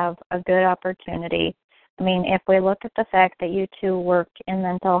have a good opportunity. I mean, if we look at the fact that you two work in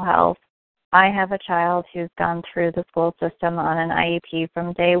mental health, I have a child who's gone through the school system on an IEP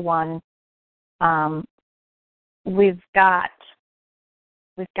from day one. We've got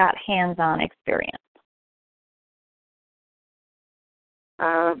hands-on experience.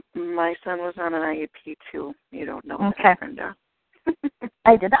 My son was on an IEP too. You don't know Okay. that, Brenda.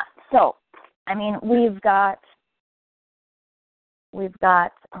 I did not. So, I mean, we've got, we've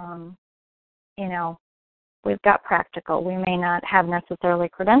got practical. We may not have necessarily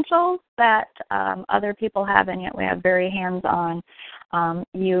credentials that other people have, and yet we have very hands-on.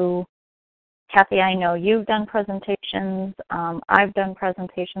 Kathy, I know you've done presentations. I've done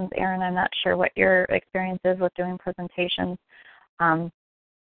presentations. Erin, I'm not sure what your experience is with doing presentations. I've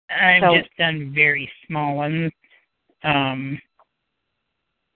just done very small ones.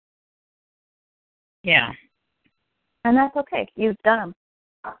 Yeah. And that's okay. You've done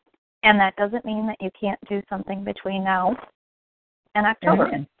them. And that doesn't mean that you can't do something between now and October.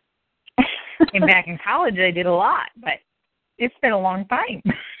 Mm-hmm. And back in college, I did a lot, but it's been a long time.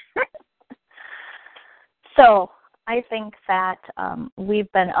 So I think that we've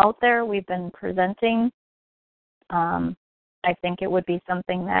been out there, we've been presenting. I think it would be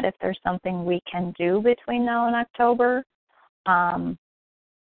something that if there's something we can do between now and October,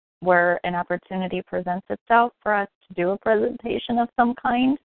 where an opportunity presents itself for us to do a presentation of some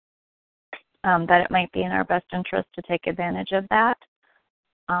kind, that it might be in our best interest to take advantage of that.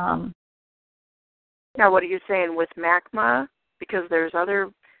 Now, what are you saying with MACHMA? Because there's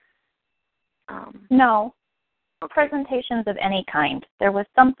other... No. Okay. Presentations of any kind. There was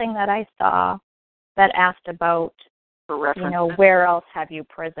something that I saw that asked about, where else have you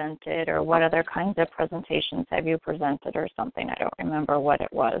presented, or what other kinds of presentations have you presented, or something. I don't remember what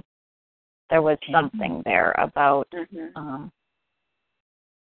it was. There was something there about...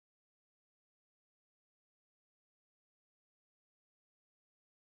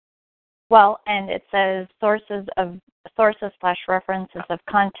 Well, and it says sources/references of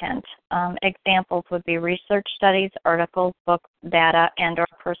content. Examples would be research studies, articles, books, data, and/or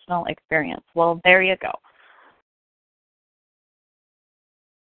personal experience. Well, there you go.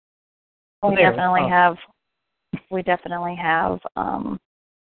 We definitely have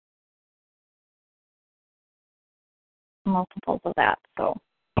multiples of that. So.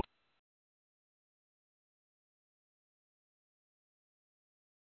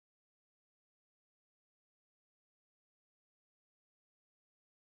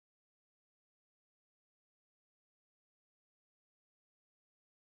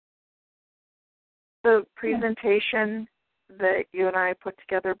 The presentation that you and I put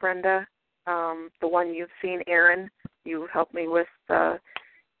together, Brenda, the one you've seen, Erin, you helped me with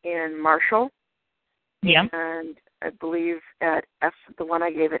in Marshall. Yeah. And I believe at the one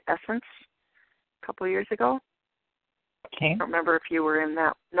I gave at Essence a couple of years ago. Okay. I don't remember if you were in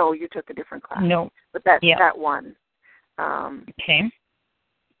that. No, you took a different class. No. But that one. Okay.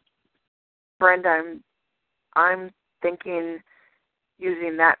 Brenda, I'm thinking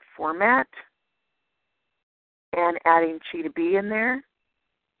using that format and adding Cheetah B in there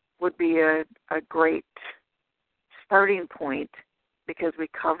would be a great starting point, because we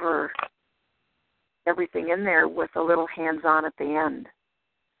cover everything in there with a little hands-on at the end.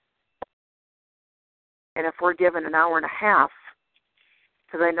 And if we're given an hour and a half,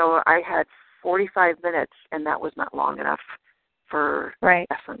 because I know I had 45 minutes, and that was not long enough for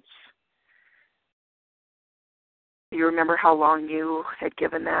Essence. Do you remember how long you had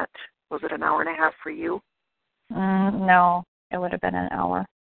given that? Was it an hour and a half for you? No, it would have been an hour.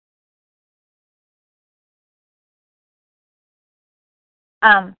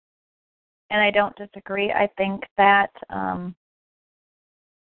 And I don't disagree. I think that I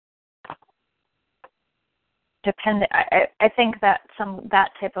think that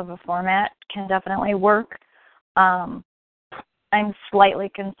that type of a format can definitely work. I'm slightly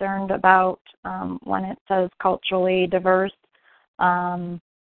concerned about when it says culturally diverse.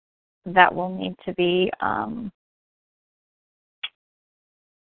 That will need to be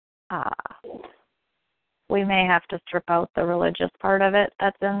we may have to strip out the religious part of it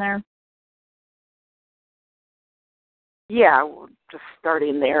that's in there. Yeah, just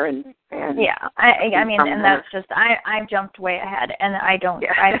starting there and yeah. I mean, and that's just I jumped way ahead, and I don't.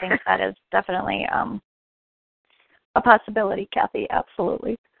 Yeah. I think that is definitely a possibility, Kathy.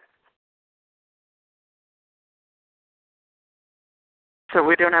 Absolutely. So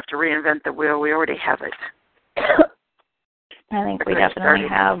we don't have to reinvent the wheel. We already have it. I think we definitely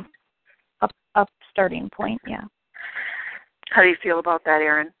have a starting point, yeah. How do you feel about that,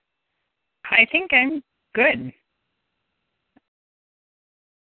 Erin? I think I'm good.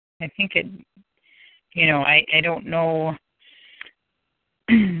 I think it, I don't know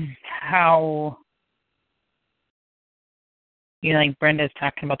how, like Brenda's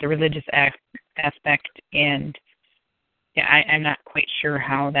talking about the religious aspect, and yeah, I'm not quite sure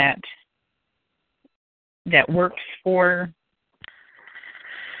how that works for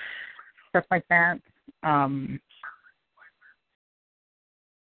stuff like that. I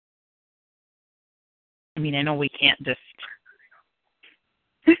mean, I know we can't just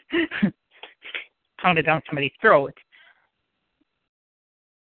pound it down somebody's throat.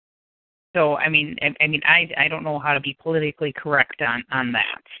 So, I mean, I don't know how to be politically correct on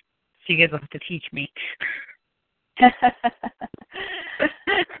that. So you guys will have to teach me.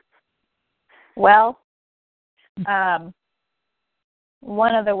 Well,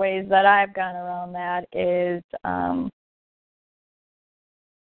 one of the ways that I've gone around that is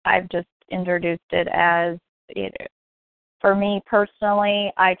I've just introduced it as, for me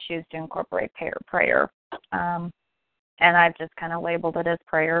personally, I choose to incorporate prayer. And I've just kind of labeled it as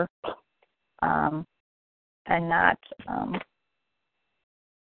prayer, and not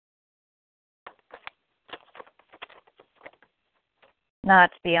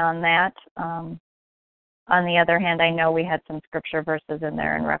beyond that. On the other hand, I know we had some scripture verses in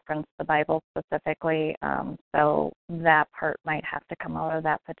there in reference to the Bible specifically, so that part might have to come out of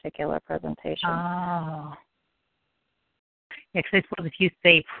that particular presentation. Oh. Yeah, because I suppose if you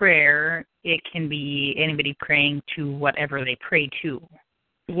say prayer, it can be anybody praying to whatever they pray to.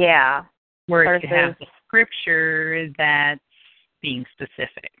 Yeah. Whereas you have the scripture that's being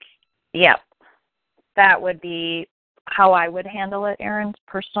specific. Yep. That would be how I would handle it, Erin,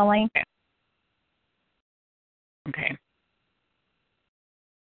 personally. Okay.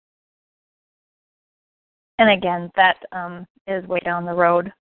 And again, that is way down the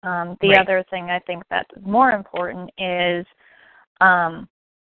road. The other thing I think that's more important is,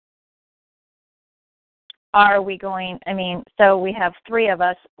 are we going, so we have three of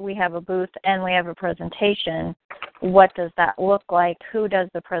us, we have a booth and we have a presentation. What does that look like? Who does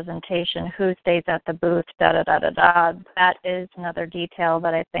the presentation? Who stays at the booth? Da-da-da-da-da. That is another detail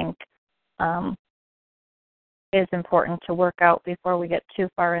that I think is important to work out before we get too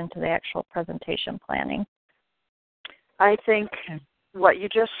far into the actual presentation planning. I think what you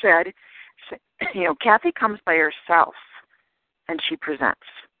just said, Kathy comes by herself and she presents.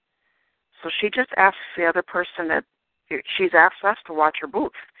 So she just asks the other person that she's asked us to watch her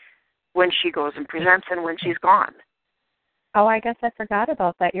booth when she goes and presents and when she's gone. Oh, I guess I forgot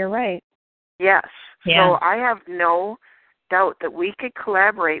about that. You're right. Yes. Yeah. So I have no doubt that we could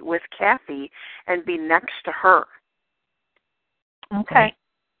collaborate with Kathy and be next to her. Okay.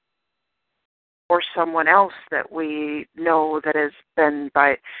 Or someone else that we know that has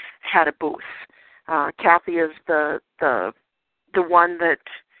had a booth. Kathy is the one that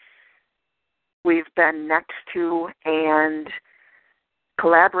we've been next to and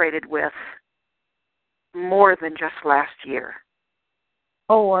collaborated with more than just last year.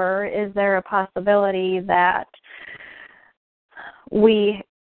 Or is there a possibility that we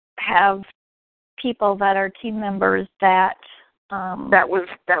have people that are team members that that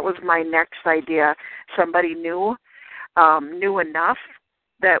was my next idea. Somebody knew enough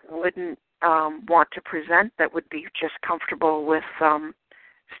that wouldn't want to present, that would be just comfortable with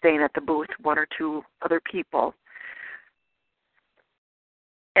staying at the booth, one or two other people.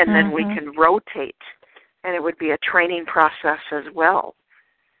 And then we can rotate, and it would be a training process as well.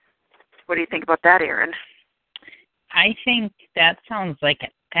 What do you think about that, Erin? I think that sounds like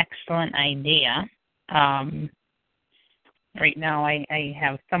an excellent idea. Right now I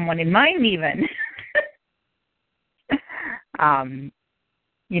have someone in mind even,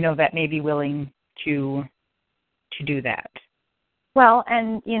 that may be willing to do that. Well,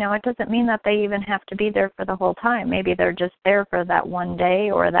 and, it doesn't mean that they even have to be there for the whole time. Maybe they're just there for that one day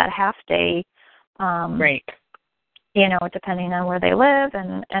or that half day. Right. Depending on where they live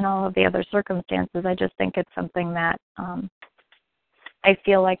and all of the other circumstances. I just think it's something that I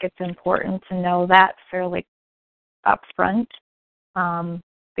feel like it's important to know that fairly upfront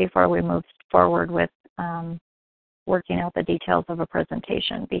before we move forward with working out the details of a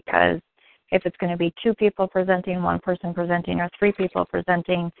presentation, because if it's going to be 2 people presenting, 1 person presenting, or 3 people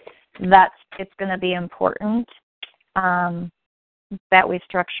presenting, it's going to be important that we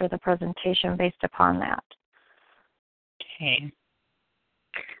structure the presentation based upon that. Okay.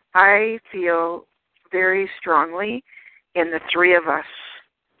 I feel very strongly in the 3 of us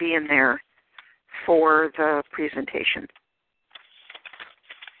being there for the presentation.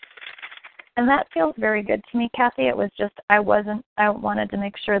 And that feels very good to me, Kathy. It was just I wanted to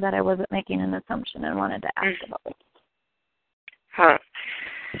make sure that I wasn't making an assumption and wanted to ask about it.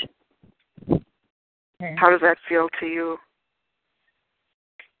 How does that feel to you?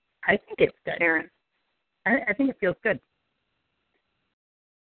 I think it's good. Erin? I think it feels good.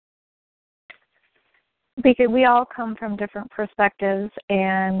 Because we all come from different perspectives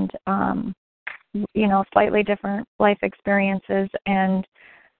and, slightly different life experiences. And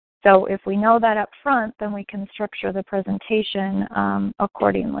so if we know that up front, then we can structure the presentation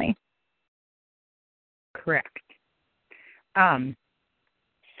accordingly. Correct. I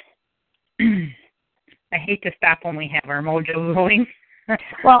hate to stop when we have our mojo going.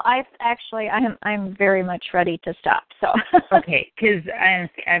 Well, I'm very much ready to stop. So okay, because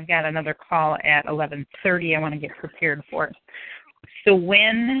I've got another call at 11:30. I want to get prepared for it. So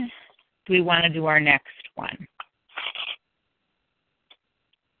when do we want to do our next one?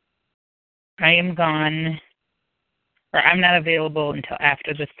 I am gone, or I'm not available until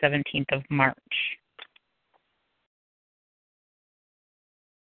after the 17th of March.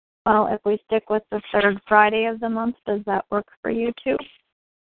 Well, if we stick with the 3rd Friday of the month, does that work for you too?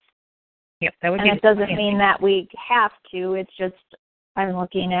 Yep, that would and be. It doesn't mean that we have to. It's just I'm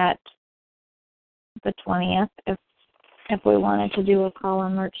looking at the 20th. If we wanted to do a call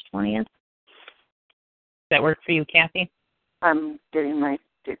on March 20th. Does that work for you, Kathy? I'm getting my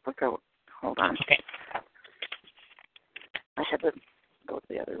daybook out. Hold on. Okay. I had to go to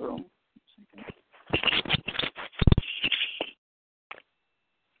the other room.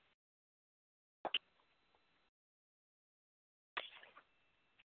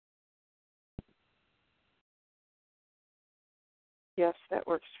 Yes, that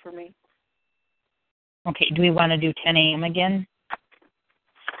works for me. Okay, do we want to do 10 a.m. again?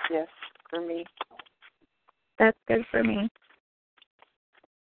 Yes, for me. That's good for me.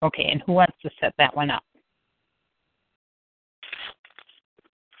 Okay, and who wants to set that one up?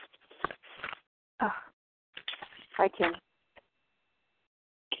 I can.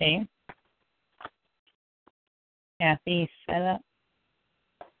 Okay. Kathy, set up.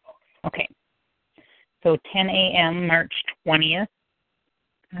 Okay. So 10 a.m. March 20th.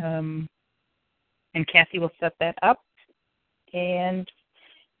 And Kathy will set that up. And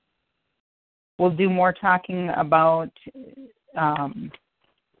we'll do more talking about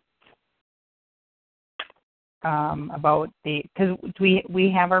because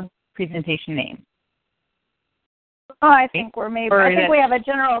we have our presentation name. Oh, I think we have a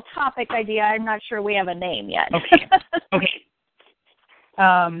general topic idea. I'm not sure we have a name yet. Okay. Okay.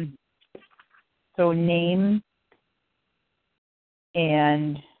 So name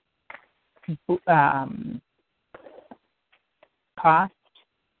and cost.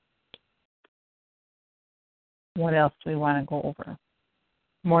 What else do we want to go over?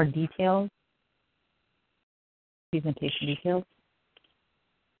 More details? Presentation details?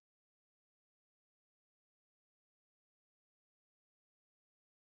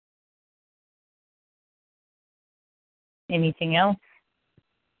 Anything else?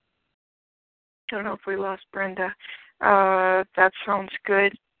 I don't know if we lost Brenda. That sounds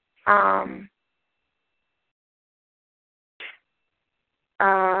good.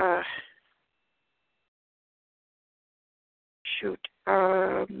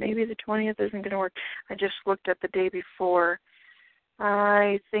 Maybe the 20th isn't going to work. I just looked at the day before.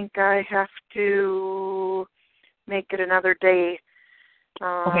 I think I have to make it another day.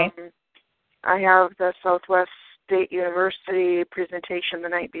 Okay. I have the Southwest State University presentation the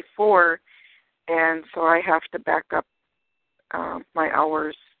night before, and so I have to back up my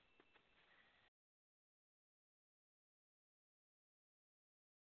hours.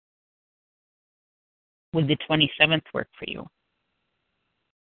 Would the 27th work for you?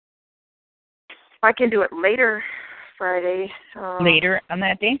 I can do it later Friday. Later on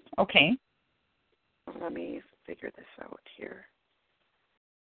that day? Okay. Let me figure this out here.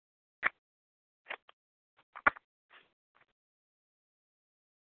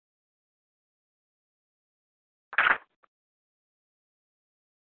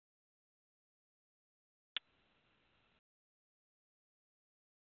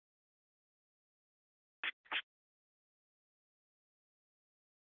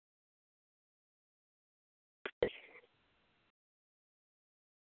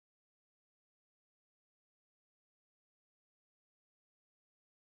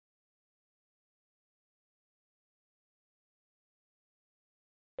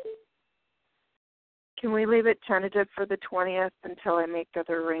 Can we leave it tentative for the 20th until I make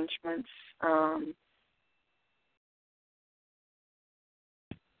other arrangements?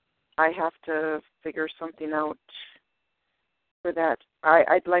 I have to figure something out for that.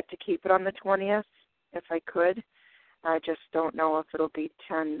 I'd like to keep it on the 20th if I could. I just don't know if it'll be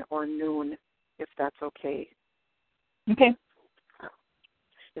 10 or noon, if that's okay. Okay.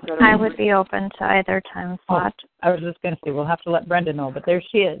 I would be open to either time slot. Oh, I was just going to say, we'll have to let Brenda know, but there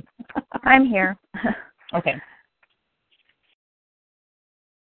she is. I'm here. Okay.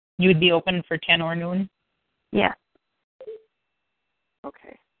 You would be open for 10 or noon? Yeah.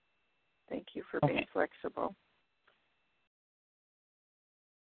 Okay. Thank you for being flexible.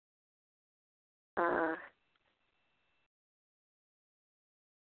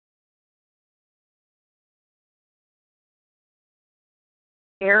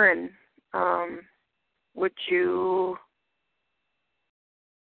 Erin, would you,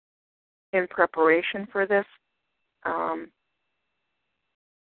 in preparation for this,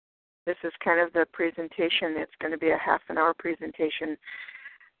 this is kind of the presentation. It's going to be a half-an-hour presentation.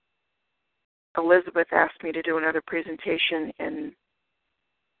 Elizabeth asked me to do another presentation in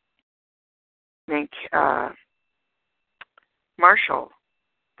Marshall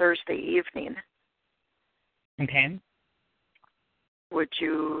Thursday evening. Okay. Would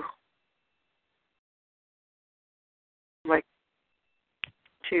you like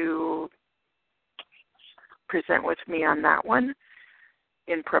to present with me on that one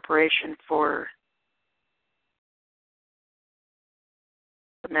in preparation for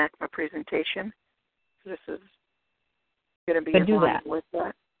the MACHMA presentation? This is going to be in line with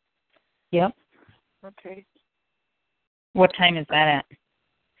that. Yep. Okay. What time is that at?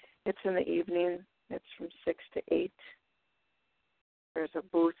 It's in the evening. It's from 6 to 8. There's a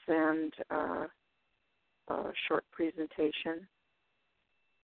booth and a short presentation,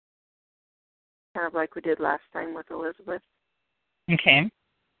 kind of like we did last time with Elizabeth. Okay.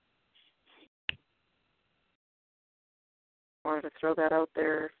 I wanted to throw that out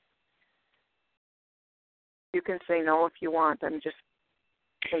there. You can say no if you want. I'm just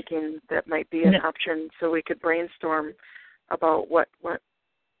thinking that might be an option so we could brainstorm about what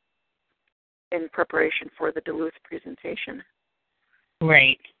in preparation for the Duluth presentation.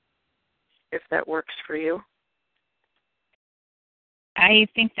 Right. If that works for you. I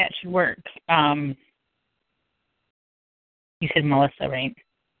think that should work. You said Melissa, right?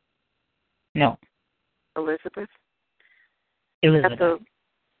 No. Elizabeth? Elizabeth.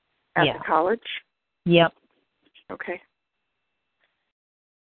 At the college? Yep. Okay.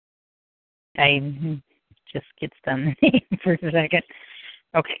 I just gets done the name for a second.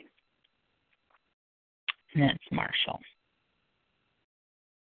 Okay. And that's Marshall.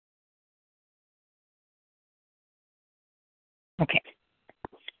 Okay.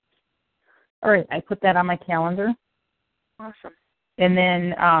 All right, I put that on my calendar. Awesome. And then,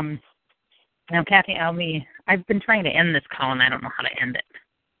 now, Kathy, I've been trying to end this call, and I don't know how to end it.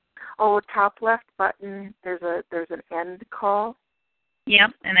 Oh, top left button, there's an end call?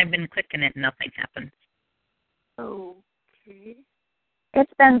 Yep, and I've been clicking it, and nothing happens. Okay.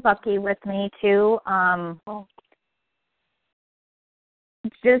 It's been bucky with me, too.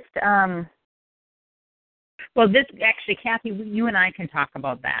 Well, this, actually, Kathy, you and I can talk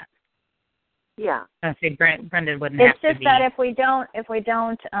about that. Yeah. I say Brenda wouldn't have to be. It's just that if we don't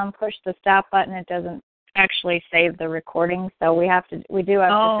push the stop button, it doesn't actually save the recording. So we do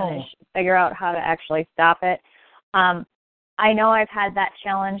have to figure out how to actually stop it. I know I've had that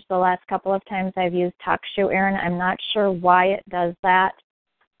challenge the last couple of times I've used TalkShoe, Erin. I'm not sure why it does that.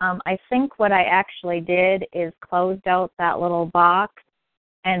 I think what I actually did is closed out that little box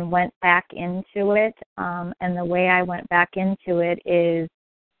and went back into it. And the way I went back into it is,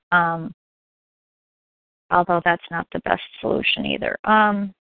 although that's not the best solution either.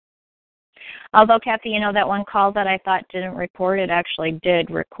 Although, Kathy, you know that one call that I thought didn't record, it actually did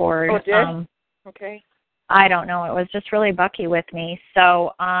record. Oh, it did? Okay. I don't know. It was just really bucky with me.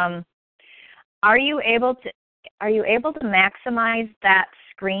 So, are you able to maximize that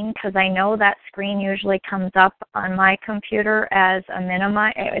screen? Because I know that screen usually comes up on my computer as a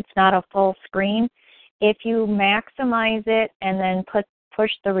minimize. It's not a full screen. If you maximize it and then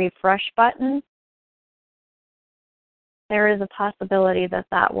push the refresh button, there is a possibility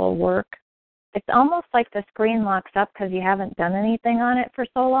that will work. It's almost like the screen locks up because you haven't done anything on it for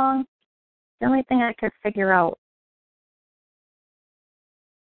so long. The only thing I could figure out.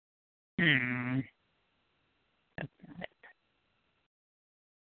 That's not it.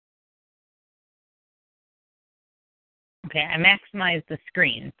 Okay, I maximized the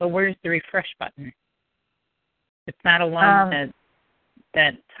screen, but where's the refresh button? It's not along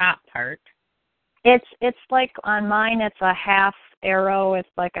that top part. It's like on mine, it's a half arrow. It's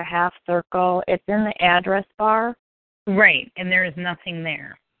like a half circle. It's in the address bar. Right, and there is nothing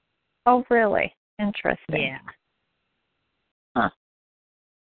there. Oh, really? Interesting. Yeah. Huh.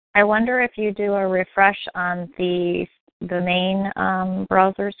 I wonder if you do a refresh on the main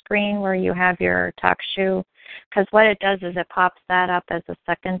browser screen where you have your TalkShoe, because what it does is it pops that up as a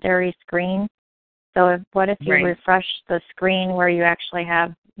secondary screen. So what if you refresh the screen where you actually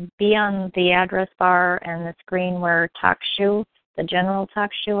have be on the address bar and the screen where TalkShoe, the general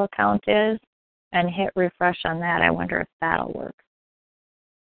TalkShoe account is, and hit refresh on that? I wonder if that'll work.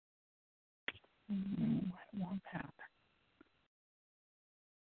 What won't happen?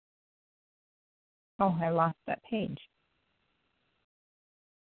 Oh, I lost that page.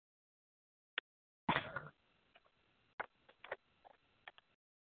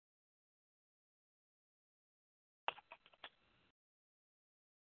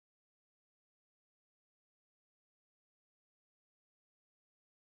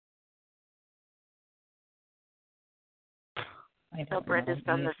 Well, Brenda's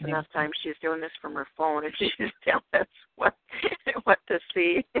done this enough times. She's doing this from her phone, and she's telling us what to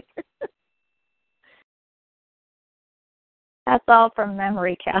see. That's all from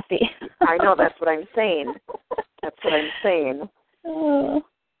memory, Kathy. I know, that's what I'm saying. That's what I'm saying.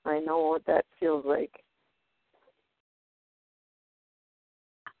 I know what that feels like.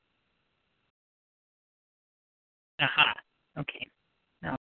 Aha. Okay.